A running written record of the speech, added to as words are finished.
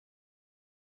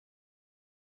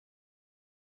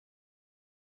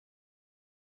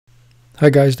Hi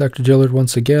guys, Dr. Gillard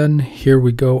once again. Here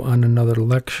we go on another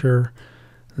lecture.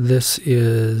 This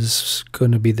is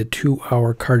going to be the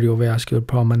 2-hour cardiovascular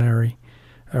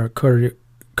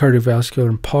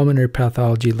and pulmonary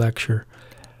pathology lecture,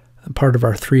 part of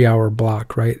our 3-hour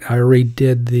block, right? I already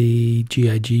did the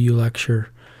GIGU lecture.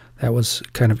 That was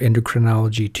kind of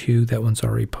endocrinology too. That one's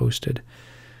already posted.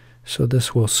 So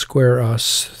this will square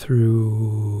us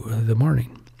through the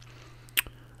morning.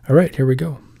 All right, here we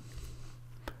go.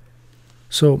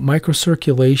 So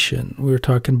microcirculation, we were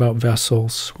talking about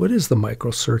vessels. What is the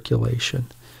microcirculation?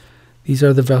 These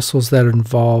are the vessels that are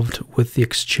involved with the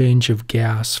exchange of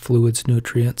gas, fluids,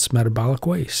 nutrients, metabolic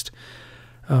waste.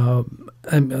 And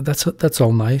that's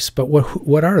all nice, but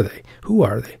what are they? Who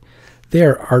are they? They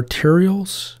are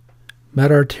arterioles,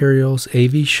 metarterioles,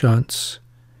 AV shunts,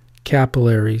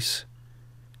 capillaries,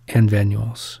 and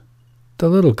venules. The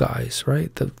little guys,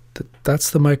 right?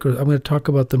 That's the micro. I'm going to talk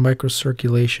about the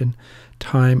microcirculation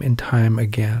time and time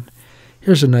again.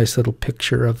 Here's a nice little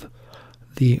picture of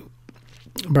the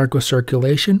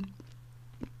microcirculation.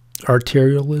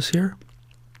 Arterial is here.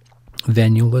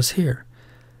 Venule is here.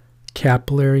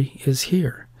 Capillary is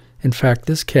here. In fact,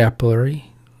 this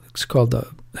capillary, it's called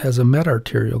has a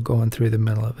metarterial going through the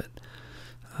middle of it.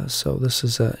 So this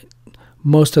is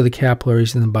most of the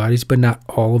capillaries in the bodies, but not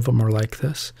all of them are like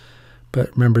this.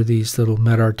 But remember, these little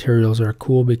metarterioles are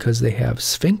cool because they have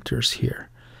sphincters here.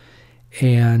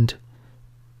 And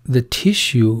the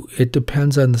tissue, it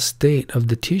depends on the state of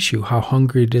the tissue, how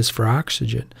hungry it is for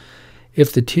oxygen.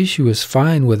 If the tissue is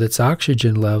fine with its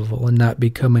oxygen level and not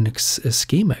becoming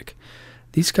ischemic,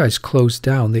 these guys close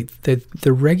down.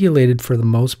 They're regulated for the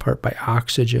most part by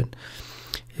oxygen,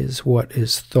 is what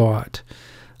is thought.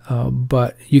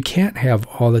 But you can't have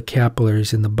all the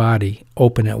capillaries in the body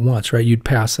open at once, right? You'd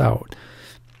pass out.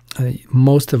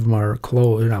 Most of them are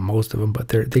closed, not most of them, but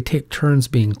they take turns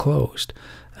being closed.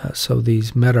 So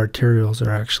these metarterioles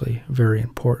are actually very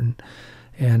important.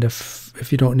 And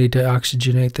if you don't need to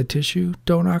oxygenate the tissue,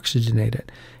 don't oxygenate it.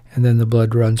 And then the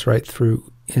blood runs right through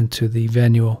into the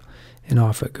venule, and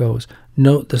off it goes.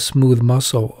 Note the smooth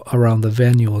muscle around the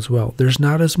venule as well. There's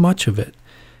not as much of it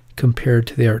compared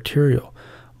to the arterial.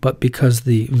 But because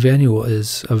the venule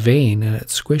is a vein and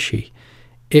it's squishy,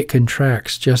 it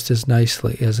contracts just as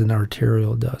nicely as an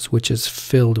arterial does, which is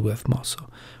filled with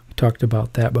muscle. We talked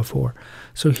about that before.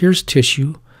 So here's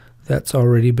tissue that's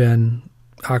already been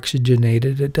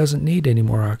oxygenated. It doesn't need any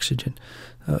more oxygen.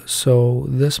 So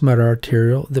this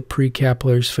metarterial, the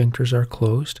precapillary sphincters are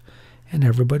closed, and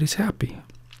everybody's happy.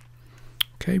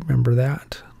 Okay, remember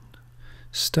that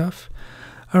stuff?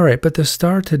 All right, but the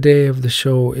star today of the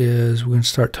show is we're going to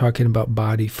start talking about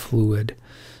body fluid.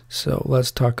 So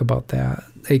let's talk about that,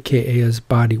 aka is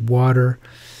body water.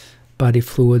 Body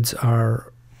fluids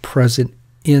are present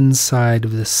inside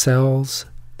of the cells,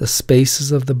 the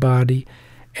spaces of the body,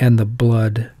 and the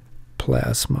blood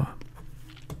plasma.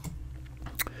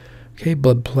 Okay,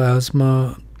 blood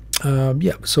plasma.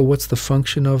 So what's the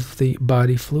function of the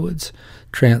body fluids?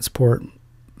 Transport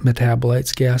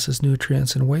metabolites, gases,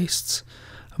 nutrients, and wastes,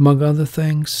 among other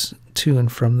things, to and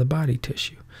from the body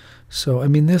tissue. So, I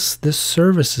mean, this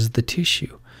services the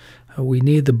tissue. We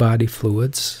need the body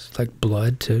fluids, like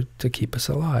blood, to keep us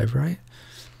alive, right?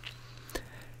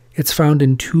 It's found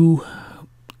in 2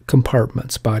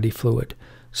 compartments, body fluid.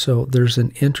 So there's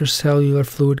an intracellular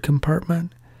fluid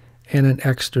compartment and an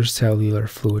extracellular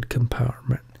fluid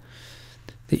compartment.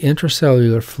 The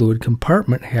intracellular fluid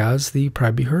compartment has you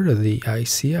probably heard of the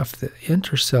ICF, the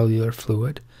intracellular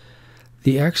fluid.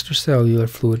 The extracellular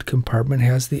fluid compartment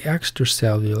has the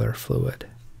extracellular fluid.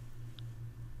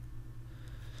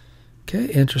 Okay,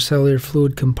 intracellular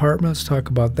fluid compartment, let's talk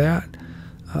about that.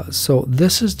 So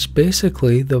this is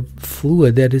basically the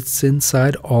fluid that is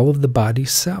inside all of the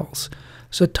body's cells.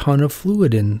 There's a ton of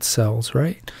fluid in cells,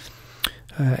 right?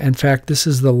 In fact, this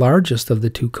is the largest of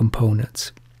the 2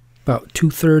 components. About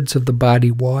 2/3 of the body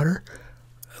water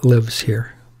lives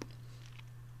here.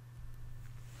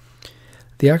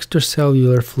 The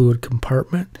extracellular fluid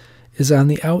compartment is on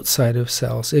the outside of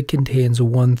cells. It contains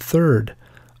 1/3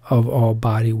 of all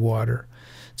body water.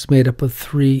 It's made up of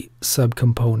 3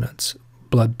 subcomponents.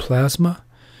 Blood plasma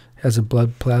has a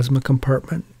blood plasma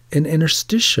compartment, an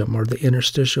interstitium, or the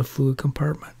interstitial fluid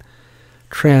compartment,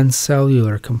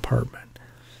 transcellular compartment.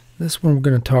 This one we're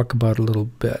going to talk about a little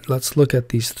bit. Let's look at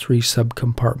these 3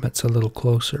 subcompartments a little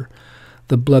closer.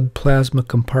 The blood plasma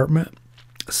compartment,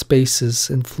 spaces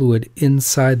and fluid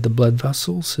inside the blood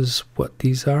vessels is what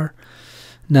these are.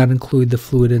 Not include the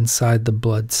fluid inside the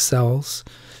blood cells.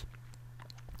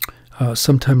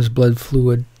 Sometimes blood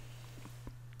fluid,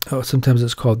 sometimes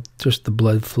it's called just the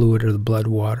blood fluid or the blood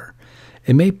water.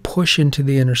 It may push into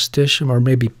the interstitium or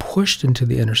may be pushed into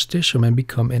the interstitium and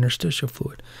become interstitial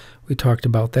fluid. We talked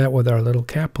about that with our little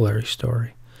capillary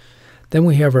story. Then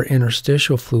we have our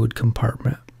interstitial fluid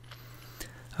compartment.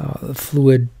 The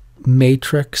fluid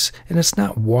matrix, and it's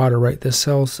not water, right? The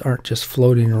cells aren't just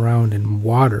floating around in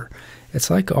water.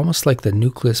 It's like almost like the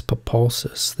nucleus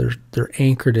pulposus. They're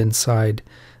anchored inside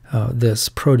this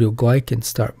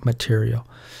proteoglycan material,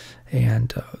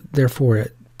 and therefore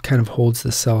it kind of holds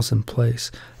the cells in place.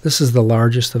 This is the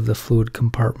largest of the fluid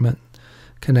compartment,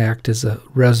 can act as a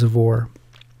reservoir.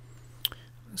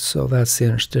 So that's the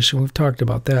interstitium. We've talked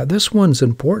about that. This one's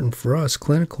important for us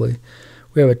clinically.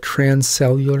 We have a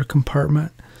transcellular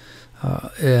compartment,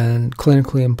 and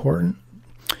clinically important.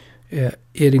 It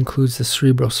includes the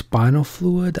cerebrospinal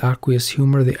fluid, aqueous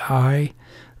humor, the eye,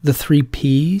 the 3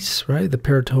 Ps, right? The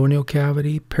peritoneal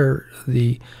cavity,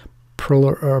 the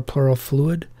pleural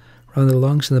fluid around the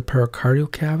lungs, and the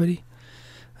pericardial cavity,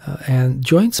 and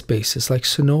joint spaces like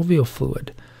synovial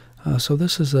fluid. So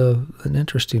this is an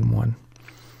interesting one,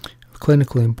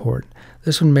 clinically important.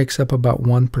 This one makes up about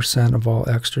 1% of all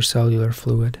extracellular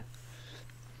fluid.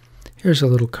 Here's a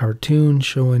little cartoon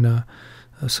showing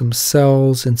some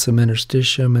cells and some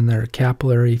interstitium, and their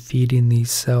capillary feeding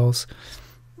these cells.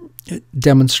 It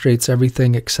demonstrates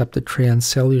everything except the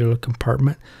transcellular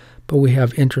compartment, but we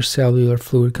have intracellular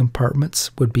fluid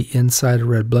compartments, would be inside a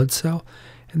red blood cell,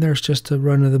 and there's just a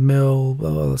run-of-the-mill,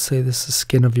 let's say this is the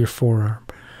skin of your forearm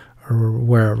or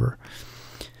wherever.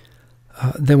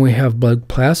 Then we have blood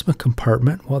plasma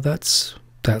compartment. Well, that's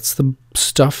the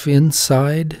stuff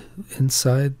inside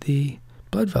the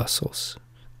blood vessels,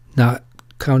 not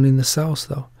counting the cells,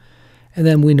 though. And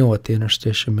then we know what the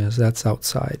interstitium is. That's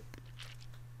outside.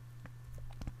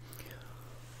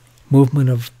 Movement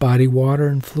of body water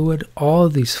and fluid. All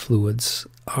of these fluids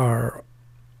are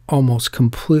almost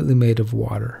completely made of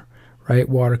water, right?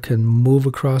 Water can move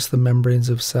across the membranes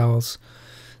of cells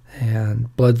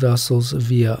and blood vessels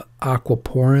via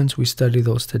aquaporins. We study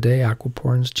those today,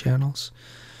 aquaporins channels.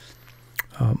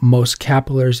 Most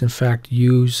capillaries, in fact,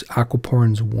 use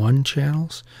aquaporins 1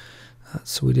 channels.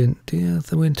 So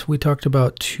we talked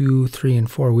about 2, 3, and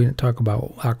 4. We didn't talk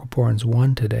about aquaporins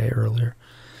 1 today earlier.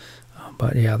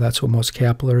 But yeah, that's what most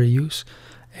capillary use.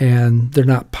 And they're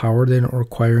not powered. They don't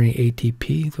require any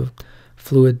ATP. The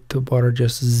fluid, the water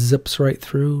just zips right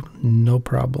through, no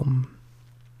problem.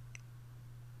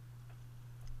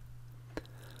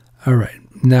 All right,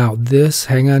 now this,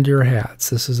 hang on to your hats.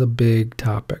 This is a big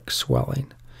topic,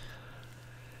 swelling.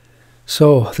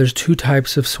 So there's 2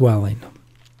 types of swelling.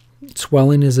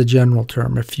 Swelling is a general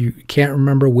term. If you can't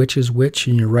remember which is which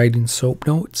and you're writing soap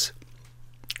notes,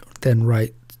 then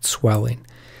write swelling.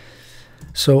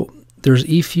 So there's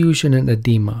effusion and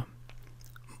edema.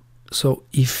 So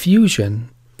effusion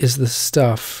is the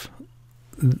stuff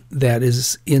that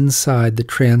is inside the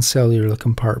transcellular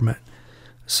compartment.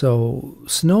 So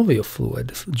synovial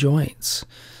fluid, joints,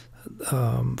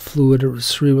 fluid or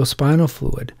cerebrospinal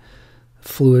fluid,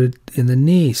 fluid in the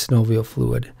knee, synovial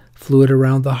fluid, fluid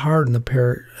around the heart in the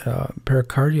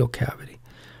pericardial cavity,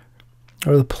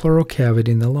 or the pleural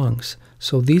cavity in the lungs.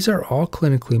 So these are all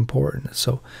clinically important.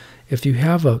 So if you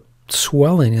have a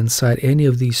swelling inside any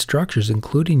of these structures,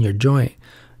 including your joint,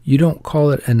 you don't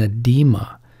call it an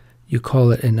edema. You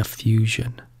call it an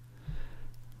effusion.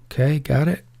 Okay, got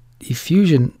it?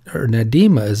 Effusion or an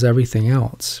edema is everything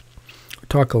else. We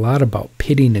talk a lot about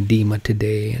pitting edema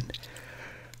today and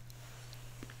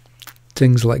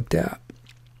things like that.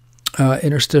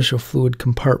 Interstitial fluid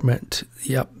compartment,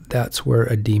 yep, that's where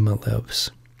edema lives.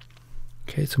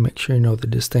 Okay, so make sure you know the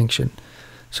distinction.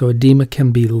 So edema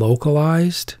can be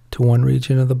localized to one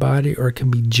region of the body, or it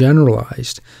can be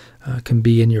generalized. It can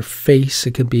be in your face,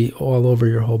 it could be all over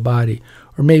your whole body,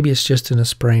 or maybe it's just in a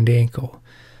sprained ankle.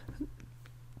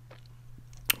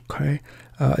 Okay,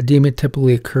 edema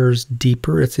typically occurs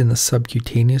deeper. It's in the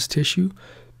subcutaneous tissue,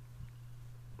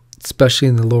 especially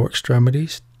in the lower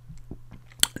extremities.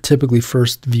 Typically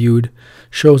first viewed,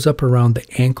 shows up around the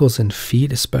ankles and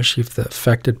feet, especially if the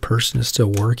affected person is still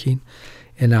working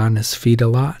and on his feet a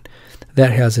lot.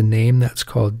 That has a name that's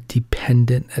called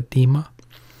dependent edema.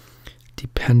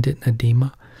 Dependent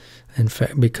edema. In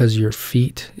fact, because your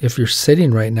feet, if you're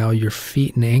sitting right now, your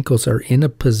feet and ankles are in a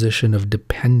position of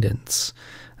dependence,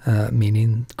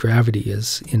 meaning gravity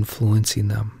is influencing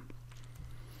them.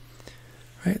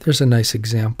 Right? There's a nice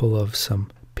example of some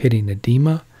pitting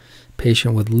edema.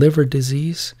 Patient with liver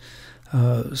disease.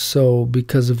 So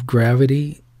because of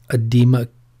gravity, edema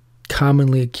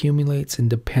commonly accumulates in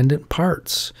dependent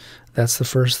parts. That's the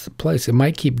first place. It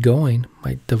might keep going,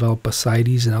 might develop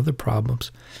ascites and other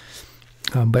problems,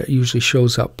 but it usually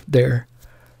shows up there.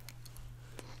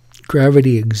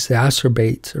 Gravity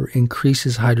exacerbates or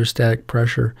increases hydrostatic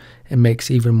pressure and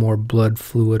makes even more blood,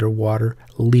 fluid, or water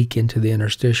leak into the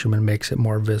interstitium and makes it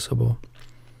more visible.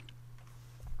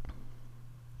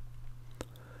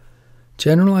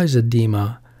 Generalized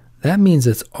edema, that means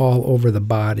it's all over the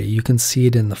body. You can see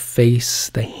it in the face,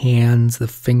 the hands, the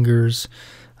fingers,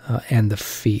 and the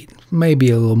feet.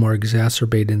 Maybe a little more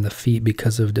exacerbated in the feet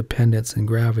because of dependence and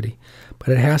gravity, but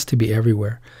it has to be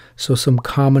everywhere. So some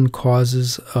common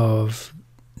causes of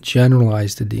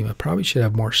generalized edema, probably should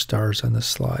have more stars on this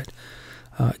slide.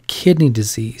 Kidney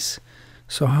disease.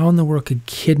 So how in the world could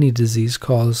kidney disease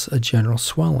cause a general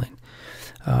swelling?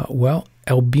 Well,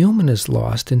 albumin is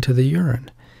lost into the urine.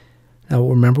 Now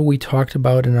remember we talked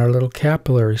about in our little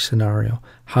capillary scenario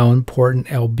how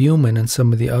important albumin and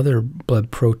some of the other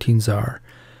blood proteins are.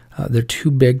 They're too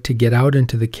big to get out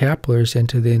into the capillaries,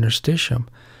 into the interstitium,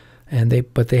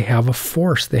 but they have a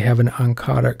force. They have an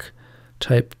oncotic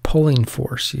type pulling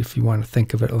force, if you want to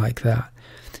think of it like that.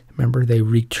 Remember, they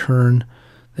return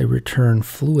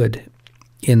fluid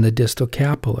in the distal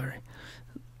capillary.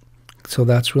 So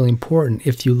that's really important.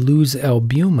 If you lose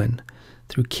albumin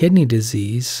through kidney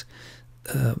disease,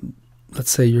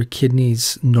 let's say your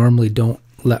kidneys normally don't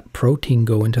let protein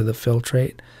go into the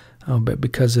filtrate, but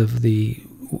because of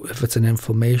if it's an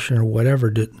inflammation or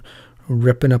whatever,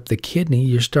 ripping up the kidney,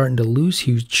 you're starting to lose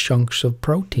huge chunks of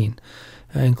protein,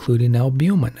 including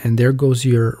albumin. And there goes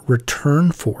your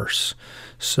return force.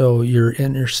 So your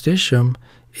interstitium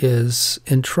is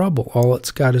in trouble. All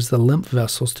it's got is the lymph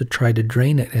vessels to try to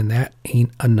drain it, and that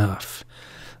ain't enough.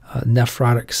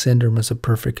 Nephrotic syndrome is a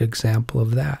perfect example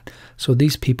of that. So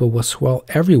these people will swell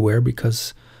everywhere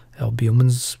because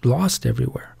albumin's lost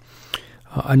everywhere.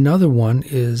 Another one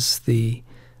is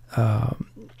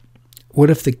what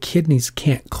if the kidneys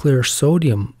can't clear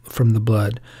sodium from the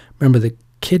blood? Remember, the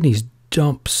kidneys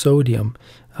dump sodium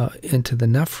into the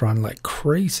nephron like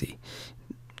crazy.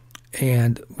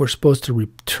 And we're supposed to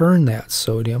return that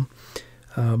sodium.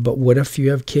 But what if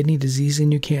you have kidney disease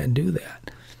and you can't do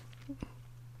that?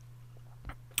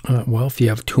 Well, if you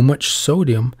have too much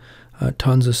sodium,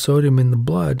 tons of sodium in the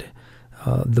blood,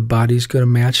 the body's going to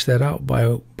match that out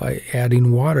by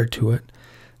adding water to it.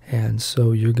 And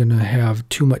so you're going to have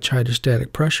too much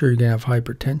hydrostatic pressure, you're going to have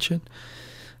hypertension,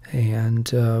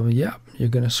 and yeah, you're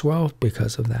going to swell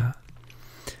because of that.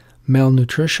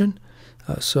 Malnutrition,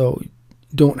 so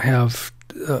don't have,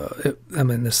 I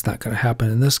mean, this is not going to happen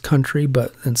in this country,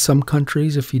 but in some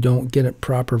countries, if you don't get it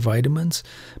proper vitamins,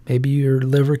 maybe your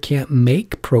liver can't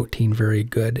make protein very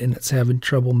good, and it's having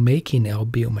trouble making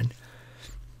albumin.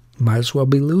 Might as well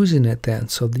be losing it then,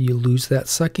 so that you lose that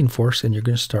sucking force and you're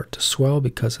going to start to swell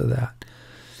because of that.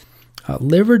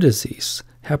 Liver disease,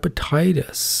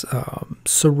 hepatitis,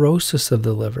 cirrhosis of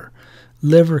the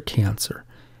liver cancer.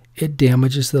 It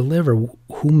damages the liver.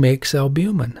 Who makes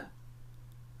albumin?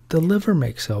 The liver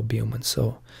makes albumin,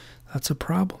 so that's a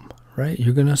problem, right?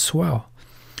 You're going to swell.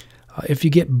 If you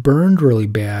get burned really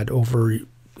bad over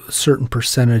a certain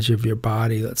percentage of your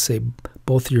body, let's say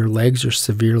both of your legs are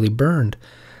severely burned,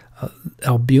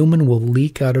 albumin will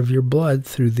leak out of your blood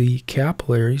through the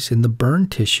capillaries in the burn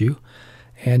tissue,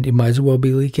 and it might as well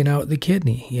be leaking out the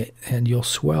kidney, and you'll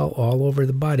swell all over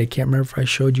the body. I can't remember if I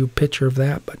showed you a picture of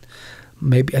that, but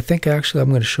maybe, I think actually I'm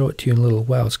going to show it to you in a little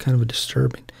while. It's kind of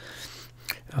disturbing,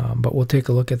 but we'll take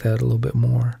a look at that a little bit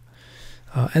more.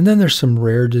 And then there's some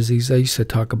rare disease. I used to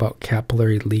talk about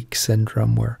capillary leak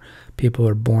syndrome, where people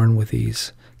are born with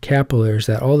these capillaries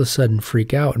that all of a sudden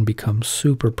freak out and become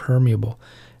super permeable.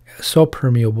 So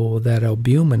permeable that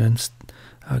albumin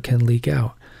can leak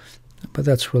out. But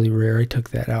that's really rare. I took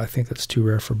that out. I think that's too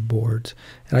rare for boards.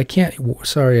 And I can't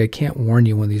warn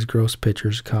you when these gross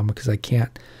pictures come, because I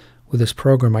can't, with this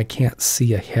program, I can't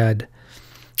see ahead.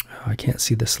 I can't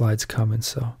see the slides coming.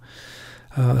 So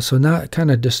not kind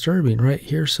of disturbing right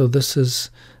here. So this is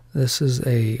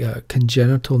a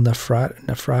congenital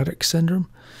nephrotic syndrome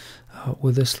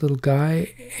with this little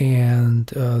guy, and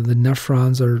the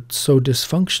nephrons are so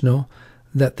dysfunctional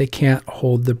that they can't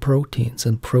hold the proteins,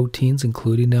 and proteins,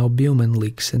 including albumin,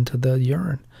 leaks into the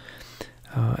urine.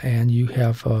 And you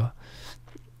have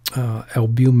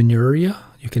albuminuria.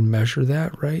 You can measure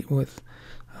that, right, with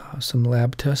some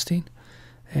lab testing,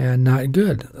 and not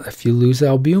good. If you lose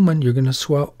albumin, you're going to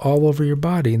swell all over your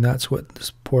body, and that's what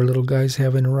this poor little guy's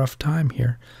having a rough time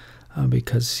here.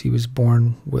 Because he was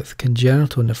born with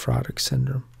congenital nephrotic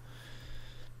syndrome.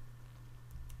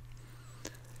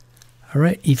 All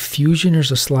right, effusion.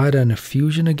 Here's a slide on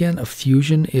effusion again.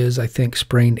 Effusion is, I think,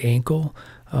 sprained ankle.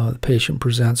 The patient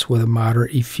presents with a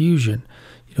moderate effusion.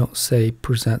 You don't say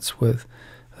presents with,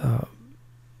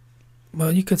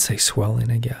 well, you could say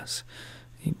swelling, I guess.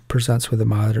 He presents with a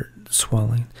moderate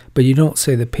swelling. But you don't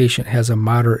say the patient has a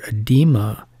moderate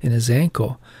edema in his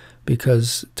ankle,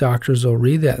 because doctors will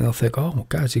read that and they'll think, oh,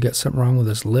 guys, he got something wrong with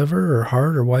his liver or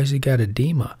heart, or why has he got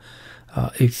edema?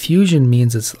 Effusion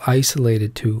means it's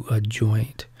isolated to a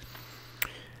joint.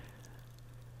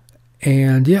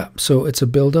 And yeah, so it's a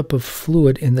buildup of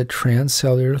fluid in the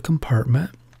transcellular compartment.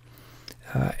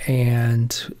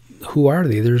 And who are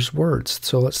they? There's words.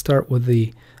 So let's start with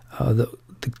the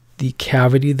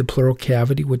cavity, the pleural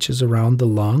cavity, which is around the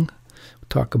lung. We'll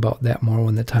talk about that more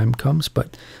when the time comes.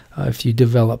 But if you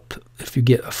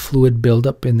get a fluid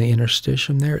buildup in the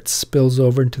interstitium there, it spills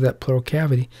over into that pleural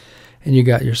cavity, and you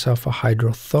got yourself a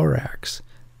hydrothorax.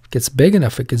 If it gets big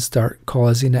enough, it can start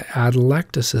causing an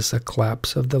atelectasis, a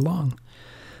collapse of the lung.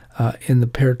 In the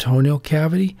peritoneal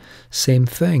cavity, same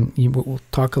thing. We'll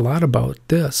talk a lot about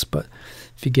this, but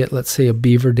if you get, let's say, a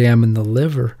beaver dam in the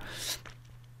liver,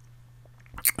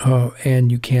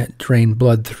 and you can't drain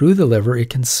blood through the liver, it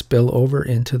can spill over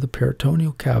into the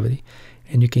peritoneal cavity,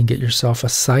 and you can get yourself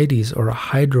ascites or a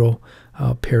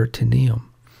hydroperitoneum.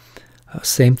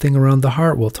 Same thing around the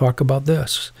heart. We'll talk about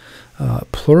this.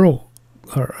 Pleural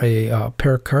or a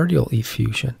pericardial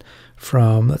effusion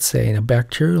from, let's say, a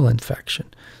bacterial infection.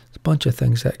 There's a bunch of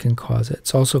things that can cause it.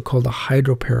 It's also called a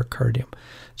hydropericardium.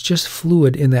 It's just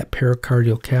fluid in that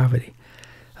pericardial cavity.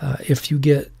 If you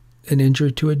get an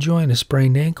injury to a joint, a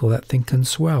sprained ankle, that thing can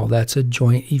swell. That's a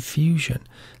joint effusion.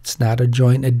 It's not a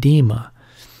joint edema.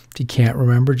 If you can't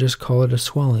remember, just call it a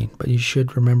swelling. But you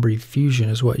should remember effusion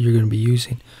is what you're going to be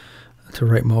using to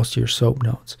write most of your SOAP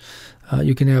notes.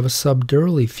 You can have a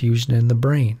subdural effusion in the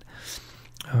brain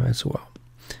as well.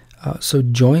 So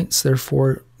joints,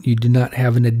 therefore, you do not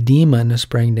have an edema in a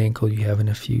sprained ankle, you have an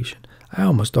effusion. I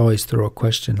almost always throw a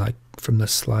question like from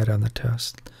this slide on the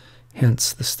test,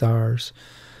 hence the stars.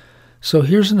 So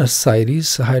here's an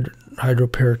ascites, a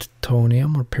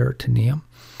hydroperitoneum or peritoneum.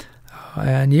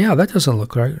 And yeah, that doesn't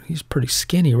look right. He's pretty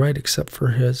skinny, right, except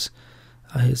for his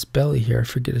belly here. I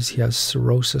forget, he has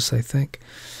cirrhosis, I think.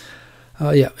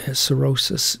 Yeah, his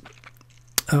cirrhosis.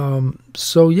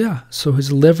 So yeah, so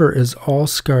his liver is all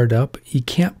scarred up. He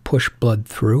can't push blood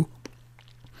through.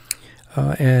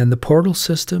 And the portal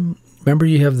system, remember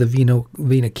you have the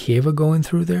vena cava going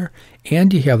through there,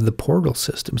 and you have the portal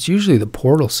system. It's usually the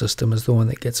portal system is the one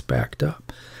that gets backed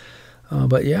up.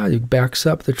 But yeah, it backs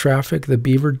up the traffic. The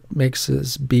beaver makes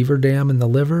his beaver dam in the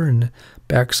liver and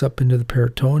backs up into the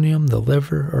peritoneum, the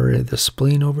liver, or the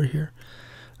spleen over here.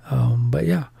 But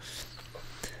yeah.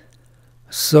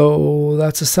 So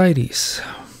that's ascites.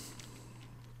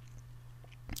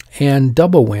 And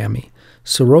double whammy.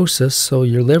 Cirrhosis, so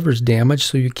your liver's damaged,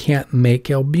 so you can't make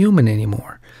albumin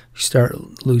anymore. You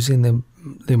start losing the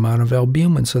amount of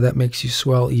albumin, so that makes you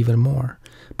swell even more.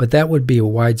 But that would be a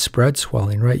widespread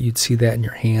swelling, right? You'd see that in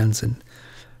your hands and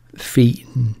feet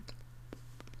and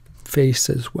face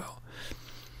as well.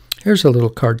 Here's a little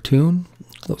cartoon,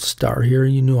 a little star here.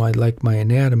 You know I like my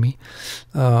anatomy.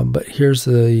 But here's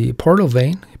the portal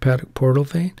vein, hepatic portal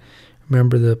vein.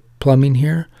 Remember the plumbing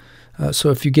here?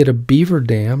 So if you get a beaver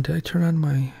dam, did I turn on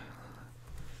my,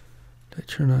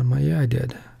 yeah, I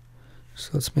did.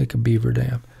 So let's make a beaver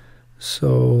dam.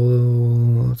 So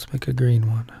let's make a green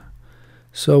one.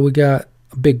 So we got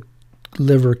a big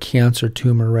liver cancer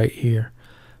tumor right here,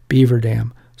 beaver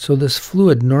dam. So this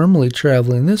fluid normally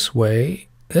traveling this way,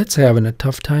 it's having a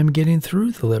tough time getting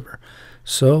through the liver.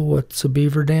 So what's a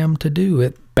beaver dam to do?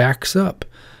 It backs up.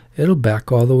 It'll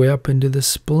back all the way up into the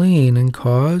spleen and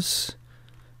cause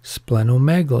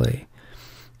splenomegaly.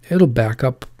 It'll back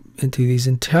up into these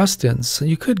intestines. So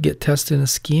you could get intestinal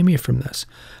ischemia from this,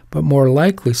 but more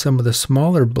likely some of the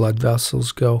smaller blood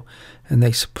vessels go and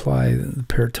they supply the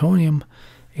peritoneum,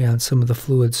 and some of the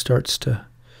fluid starts to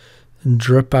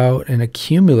drip out and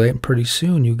accumulate, and pretty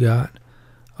soon you got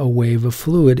a wave of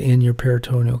fluid in your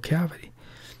peritoneal cavity,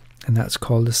 and that's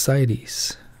called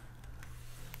ascites.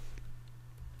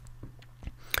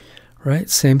 Right,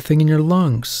 same thing in your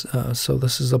lungs. So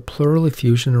this is a pleural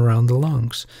effusion around the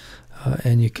lungs,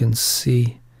 and you can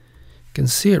see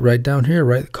it right down here.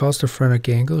 Right, the costophrenic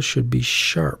angle should be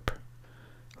sharp,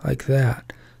 like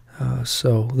that.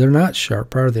 So they're not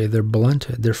sharp, are they? They're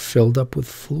blunted. They're filled up with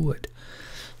fluid.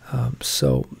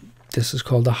 So this is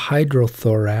called a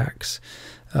hydrothorax.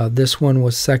 This one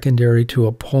was secondary to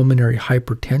a pulmonary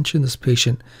hypertension. This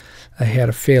patient had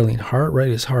a failing heart. Right,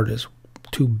 his heart is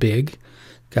too big.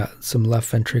 Got some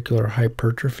left ventricular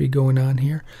hypertrophy going on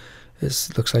here.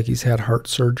 This looks like he's had heart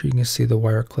surgery. You can see the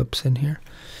wire clips in here.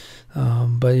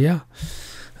 But yeah,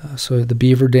 So the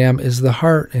beaver dam is the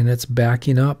heart, and it's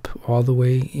backing up all the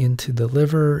way into the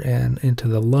liver and into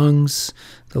the lungs.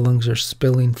 The lungs are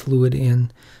spilling fluid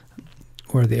in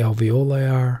where the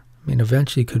alveoli are. I mean,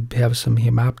 eventually you could have some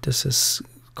hemoptysis,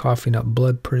 coughing up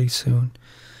blood pretty soon.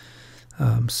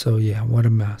 So yeah, what a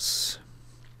mess.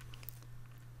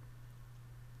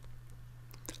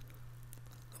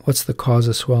 What's the cause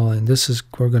of swelling?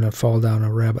 We're going to fall down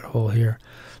a rabbit hole here.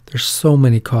 There's so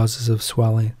many causes of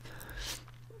swelling.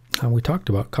 We talked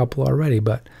about a couple already,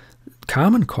 but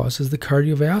common cause is the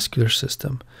cardiovascular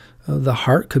system. The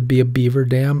heart could be a beaver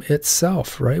dam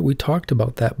itself, right? We talked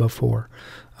about that before.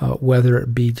 Whether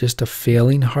it be just a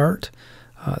failing heart,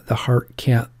 the heart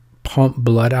can't pump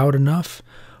blood out enough,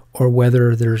 or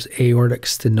whether there's aortic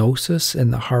stenosis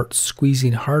and the heart's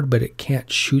squeezing hard, but it can't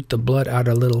shoot the blood out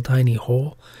a little tiny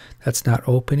hole that's not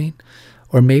opening.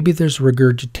 Or maybe there's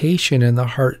regurgitation and the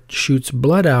heart shoots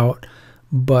blood out,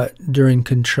 but during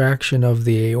contraction of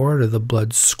the aorta, the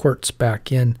blood squirts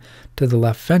back in to the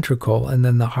left ventricle, and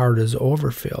then the heart is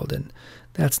overfilled, and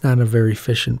that's not a very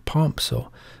efficient pump. So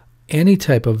any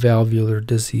type of valvular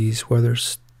disease, whether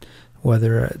it's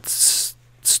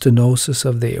stenosis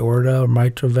of the aorta or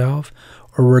mitral valve,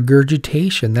 or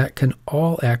regurgitation, that can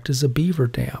all act as a beaver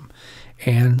dam.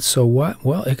 And so what?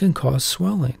 Well, it can cause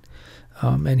swelling.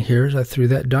 And I threw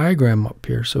that diagram up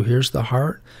here. So here's the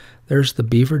heart, there's the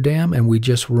beaver dam, and we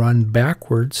just run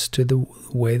backwards to the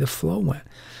way the flow went.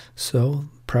 So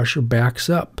pressure backs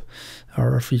up.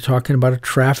 Or if you're talking about a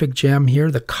traffic jam here,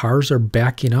 the cars are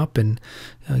backing up and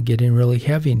getting really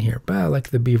heavy in here. But I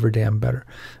like the beaver dam better.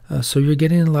 So you're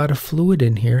getting a lot of fluid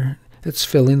in here. It's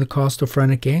filling the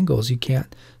costophrenic angles. You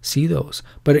can't see those.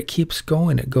 But it keeps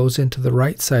going. It goes into the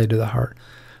right side of the heart.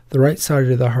 The right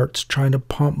side of the heart's trying to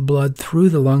pump blood through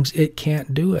the lungs. It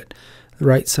can't do it. The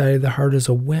right side of the heart is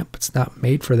a wimp. It's not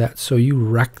made for that. So you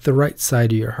wreck the right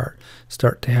side of your heart.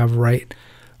 Start to have right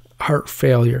heart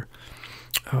failure.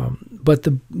 But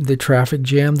the traffic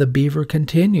jam, the beaver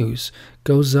continues,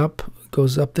 goes up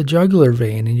the jugular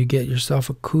vein, and you get yourself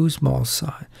a Kussmaul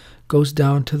sign. Goes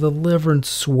down to the liver and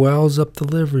swells up the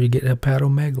liver. You get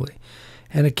hepatomegaly.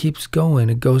 And it keeps going.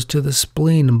 It goes to the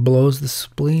spleen and blows the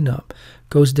spleen up.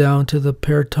 Goes down to the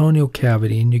peritoneal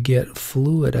cavity, and you get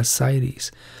fluid,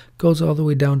 ascites. Goes all the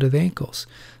way down to the ankles.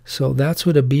 So that's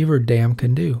what a beaver dam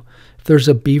can do. If there's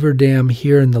a beaver dam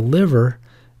here in the liver,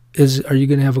 are you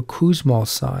going to have a Kussmaul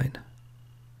sign?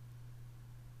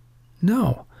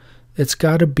 No. It's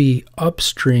got to be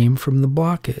upstream from the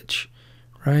blockage,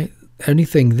 right?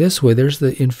 Anything this way, there's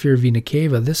the inferior vena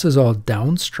cava. This is all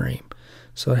downstream,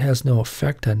 so it has no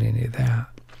effect on any of that.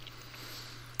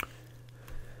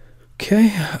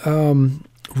 Okay,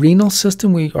 renal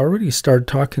system, we already started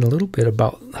talking a little bit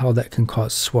about how that can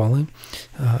cause swelling.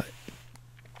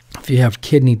 If you have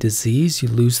kidney disease, you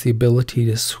lose the ability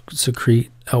to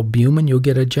secrete albumin, you'll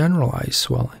get a generalized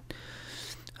swelling.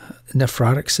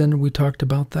 Nephrotic syndrome, we talked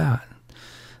about that.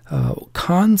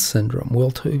 Conn syndrome,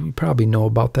 you probably know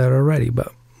about that already,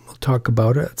 but we'll talk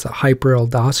about it. It's a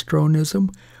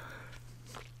hyperaldosteronism,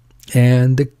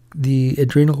 and the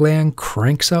adrenal gland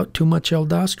cranks out too much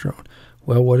aldosterone.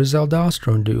 Well, what does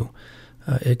aldosterone do?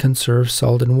 It conserves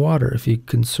salt in water. If you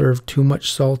conserve too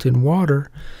much salt in water,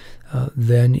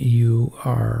 then you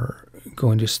are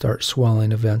going to start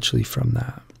swelling eventually from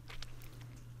that.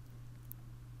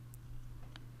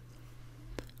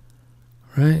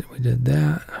 Right, we did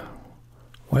that.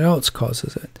 What else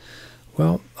causes it?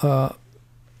 Well,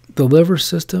 the liver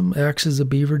system acts as a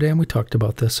beaver dam. We talked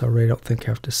about this already. I don't think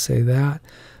I have to say that.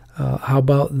 How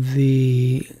about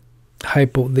the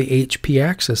HP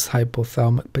axis,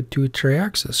 hypothalamic pituitary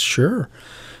axis? Sure.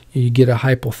 You get a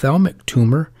hypothalamic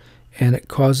tumor, and it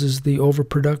causes the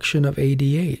overproduction of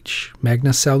ADH,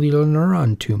 magnocellular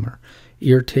neuron tumor.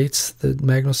 Irritates the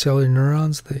magnocellular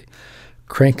neurons. They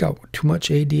crank out too much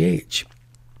ADH.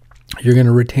 You're going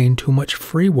to retain too much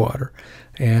free water.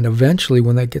 And eventually,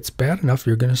 when that gets bad enough,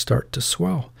 you're going to start to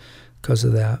swell because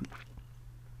of that.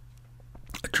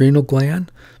 Adrenal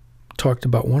gland. Talked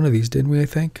about one of these, didn't we, I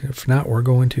think? If not, we're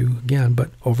going to again.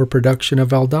 But overproduction of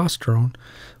aldosterone.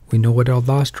 We know what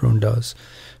aldosterone does,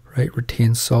 right?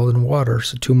 Retains salt and water.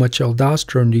 So too much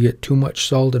aldosterone, you get too much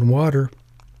salt and water.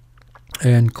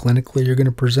 And clinically, you're going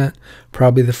to present,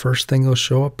 probably the first thing that'll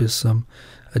show up is some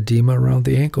edema around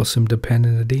the ankle, some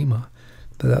dependent edema.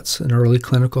 But that's an early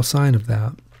clinical sign of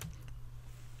that.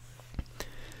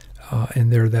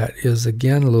 And there that is,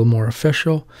 again, a little more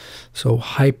official. So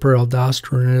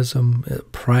hyperaldosteronism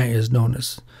is known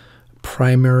as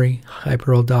primary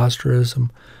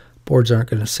hyperaldosteronism. Boards aren't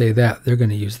going to say that. They're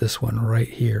going to use this one right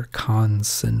here, Conn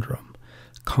syndrome.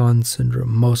 Conn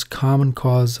syndrome, most common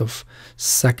cause of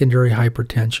secondary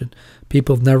hypertension.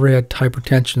 People have never had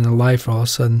hypertension in their life, all of a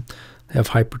sudden they have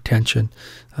hypertension.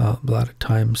 A lot of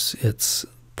times it's a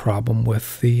problem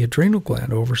with the adrenal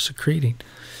gland over-secreting.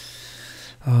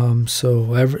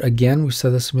 Again, we've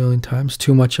said this a million times,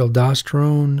 too much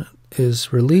aldosterone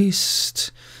is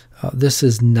released. This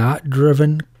is not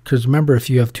driven, because remember, if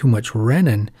you have too much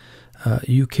renin,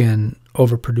 you can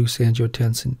overproduce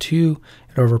angiotensin II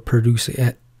and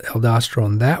overproduce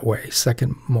aldosterone that way,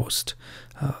 second most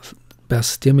best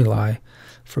stimuli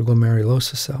for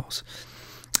glomerulosa cells.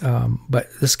 But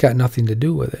this got nothing to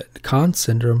do with it. Conn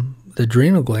syndrome, the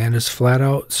adrenal gland is flat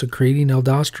out secreting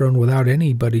aldosterone without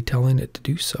anybody telling it to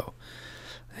do so.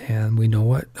 And we know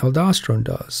what aldosterone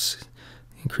does.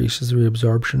 Increases the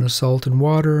reabsorption of salt and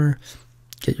water,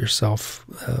 get yourself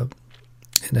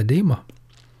in edema.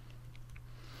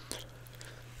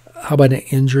 How about an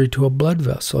injury to a blood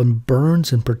vessel? And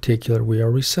burns in particular, we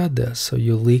already said this. So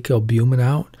you leak albumin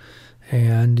out,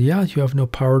 and yeah, you have no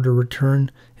power to return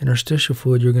interstitial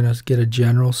fluid. You're going to get a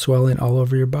general swelling all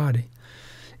over your body.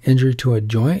 Injury to a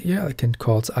joint, yeah, it can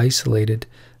call it isolated.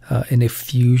 An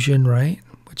effusion, right,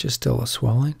 which is still a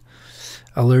swelling.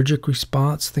 Allergic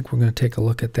response, I think we're going to take a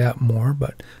look at that more.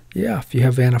 But yeah, if you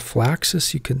have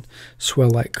anaphylaxis, you can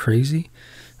swell like crazy.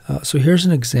 So here's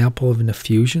an example of an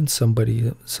effusion. Some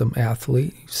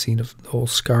athlete, you've seen a whole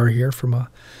scar here from a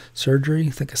surgery, I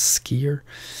think a skier.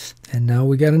 And now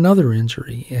we got another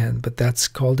injury, but that's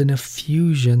called an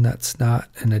effusion. That's not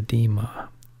an edema.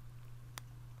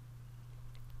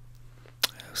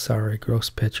 Sorry, gross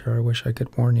picture. I wish I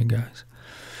could warn you guys.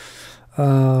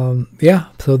 Yeah,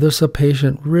 so there's a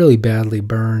patient really badly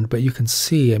burned, but you can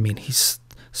see, I mean, he's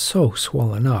so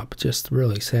swollen up. Just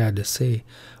really sad to see.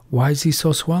 Why is he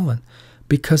so swollen?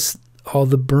 Because all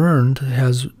the burn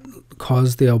has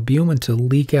caused the albumin to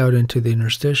leak out into the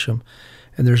interstitium,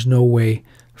 and there's no way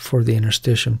for the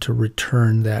interstitium to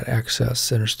return that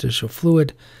excess interstitial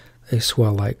fluid. They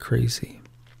swell like crazy.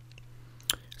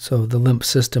 So the lymph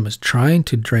system is trying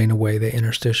to drain away the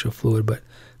interstitial fluid, but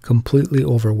completely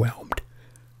overwhelmed.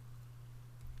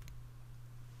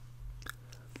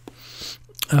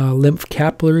 Lymph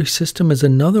capillary system is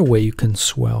another way you can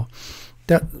swell.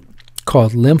 That's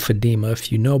called lymphedema,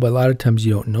 if you know, but a lot of times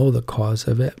you don't know the cause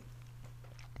of it.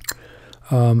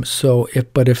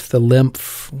 If the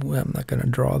lymph, well, I'm not going to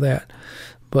draw that,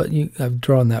 but I've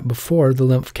drawn that before. The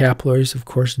lymph capillaries, of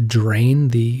course, drain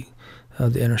the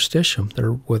interstitium.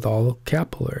 They're with all the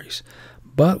capillaries.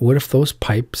 But what if those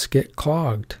pipes get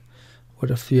clogged? What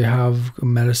if you have a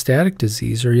metastatic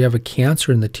disease, or you have a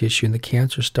cancer in the tissue and the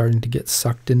cancer is starting to get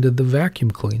sucked into the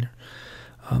vacuum cleaner?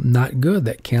 Not good.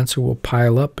 That cancer will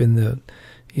pile up in the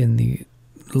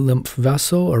lymph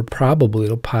vessel, or probably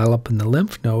it'll pile up in the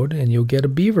lymph node, and you'll get a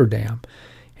beaver dam.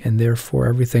 And therefore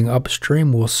everything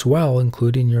upstream will swell,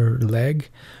 including your leg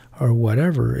or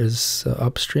whatever is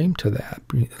upstream to that,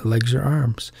 legs or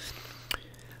arms.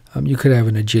 You could have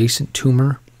an adjacent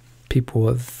tumor. People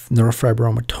with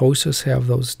neurofibromatosis have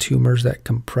those tumors that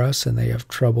compress, and they have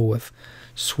trouble with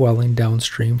swelling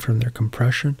downstream from their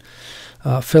compression.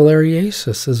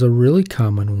 Filariasis is a really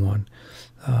common one.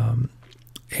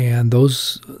 And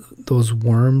those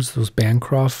worms, those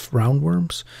Bancroft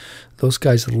roundworms, those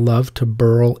guys love to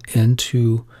burrow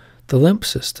into the lymph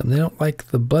system. They don't like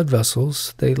the blood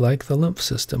vessels. They like the lymph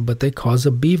system, but they cause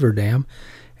a beaver dam,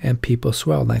 and people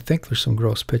swell. And I think there's some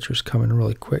gross pictures coming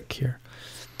really quick here.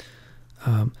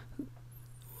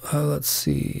 Let's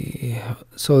see.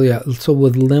 So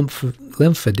with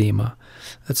lymphedema,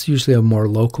 that's usually a more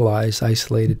localized,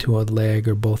 isolated to a leg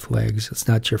or both legs. It's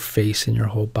not your face and your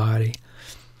whole body.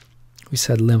 We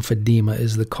said lymphedema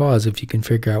is the cause if you can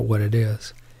figure out what it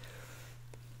is.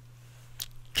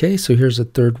 Okay, so here's a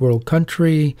third world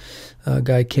country. A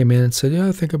guy came in and said, yeah,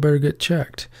 I think I better get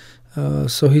checked.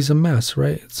 So he's a mess,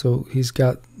 right? So he's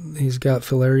got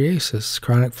filariasis,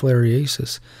 chronic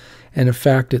filariasis. And in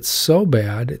fact, it's so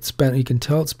bad, you can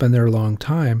tell it's been there a long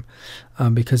time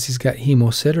because he's got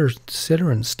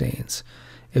hemosiderin stains.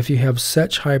 If you have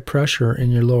such high pressure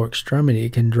in your lower extremity,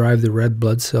 it can drive the red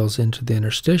blood cells into the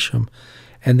interstitium,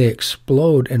 and they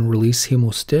explode and release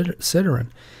hemosiderin.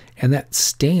 And that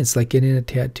stains, like getting a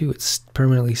tattoo, it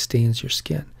permanently stains your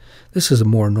skin. This is a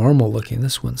more normal looking.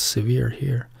 This one's severe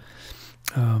here.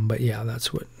 But yeah,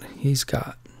 that's what he's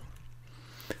got.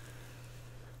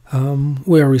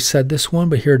 We already said this one,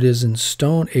 but here it is in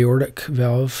stone. Aortic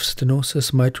valve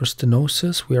stenosis, mitral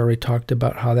stenosis. We already talked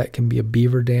about how that can be a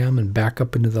beaver dam and back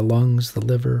up into the lungs, the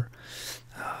liver.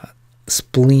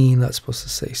 Spleen, that's supposed to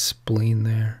say spleen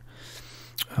there.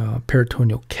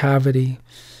 Peritoneal cavity.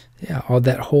 Yeah, all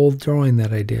that whole drawing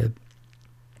that I did.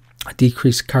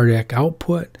 Decreased cardiac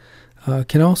output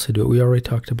can also do it. We already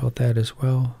talked about that as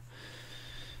well.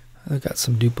 I got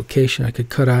some duplication I could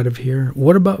cut out of here.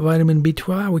 What about vitamin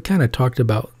B12? We kind of talked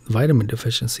about vitamin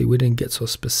deficiency. We didn't get so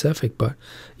specific, but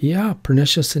yeah,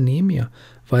 pernicious anemia.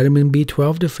 Vitamin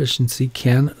B12 deficiency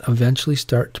can eventually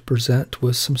start to present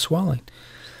with some swelling.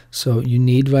 So you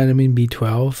need vitamin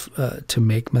B12 to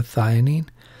make methionine,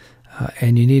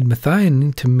 and you need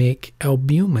methionine to make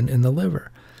albumin in the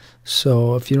liver.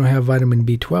 So if you don't have vitamin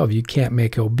B12, you can't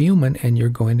make albumin, and you're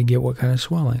going to get what kind of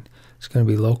swelling? It's going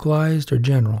to be localized or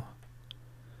general.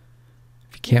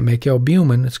 If you can't make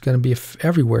albumin, it's going to be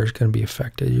everywhere is going to be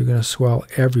affected. You're going to swell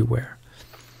everywhere,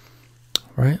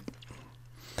 right?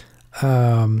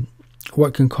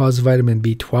 What can cause vitamin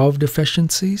B12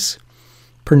 deficiencies?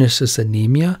 Pernicious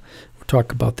anemia. We'll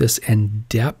talk about this in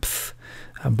depth,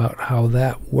 about how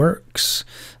that works.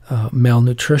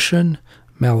 Malnutrition,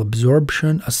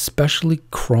 malabsorption, especially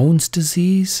Crohn's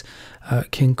disease,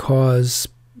 can cause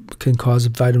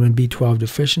vitamin B12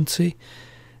 deficiency.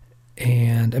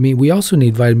 And I mean, we also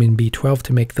need vitamin B12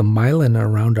 to make the myelin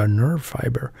around our nerve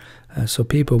fiber. So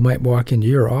people might walk into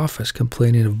your office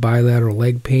complaining of bilateral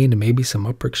leg pain and maybe some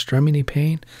upper extremity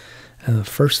pain. And the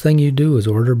first thing you do is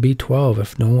order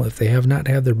B12 if they have not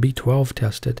had their B12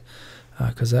 tested,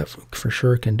 because that for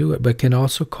sure can do it. But it can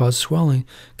also cause swelling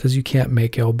because you can't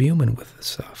make albumin with this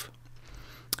stuff.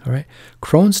 All right,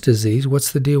 Crohn's disease.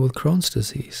 What's the deal with Crohn's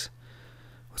disease?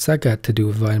 What's that got to do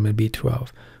with vitamin B12?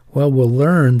 Well, we'll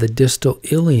learn the distal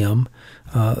ileum,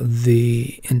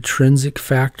 the intrinsic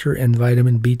factor in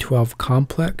vitamin B12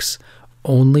 complex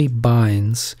only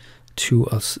binds to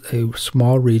a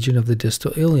small region of the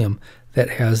distal ileum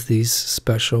that has these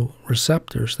special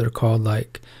receptors that are called,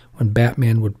 like when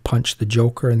Batman would punch the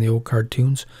Joker in the old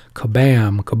cartoons,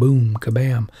 kabam, kaboom,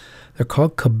 kabam. They're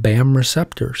called kabam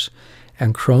receptors.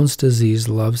 And Crohn's disease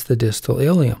loves the distal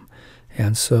ileum.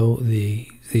 And so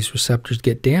these receptors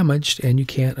get damaged, and you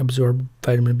can't absorb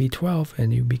vitamin B12,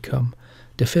 and you become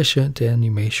deficient, and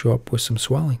you may show up with some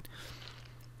swelling.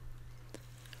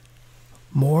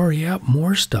 More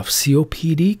stuff.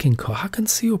 COPD can cause. How can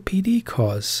COPD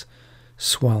cause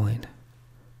swelling?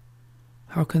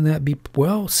 How can that be?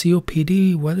 Well,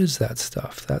 COPD, what is that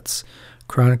stuff? That's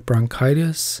chronic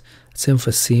bronchitis. It's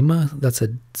emphysema.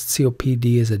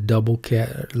 COPD is a double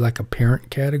like a parent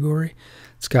category.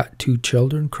 It's got two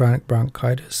children, chronic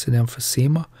bronchitis and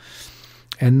emphysema,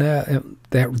 and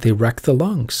they wreck the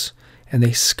lungs, and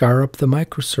they scar up the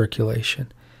microcirculation,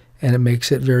 and it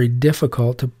makes it very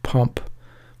difficult to pump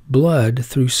blood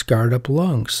through scarred up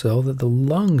lungs, so that the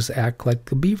lungs act like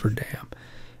the beaver dam.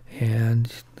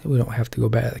 And we don't have to go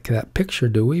back to that picture,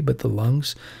 do we? But the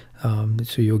lungs,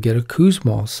 so you'll get a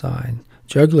Kussmaul sign.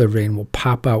 Jugular vein will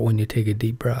pop out when you take a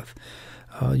deep breath.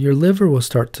 Your liver will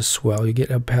start to swell. You get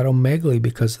hepatomegaly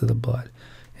because of the blood.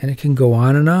 And it can go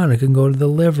on and on. It can go to the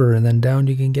liver, and then down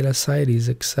you can get ascites,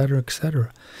 etc.,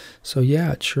 etc. So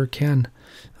yeah, it sure can.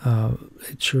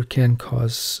 It sure can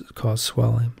cause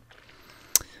swelling.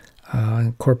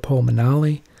 Cor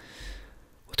pulmonale.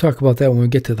 We'll talk about that when we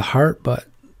get to the heart. But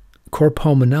cor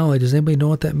pulmonale, does anybody know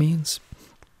what that means?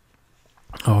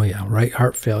 Oh yeah, right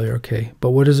heart failure. Okay,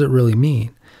 but what does it really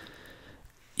mean?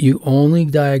 You only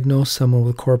diagnose someone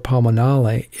with cor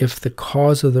pulmonale if the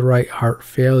cause of the right heart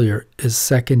failure is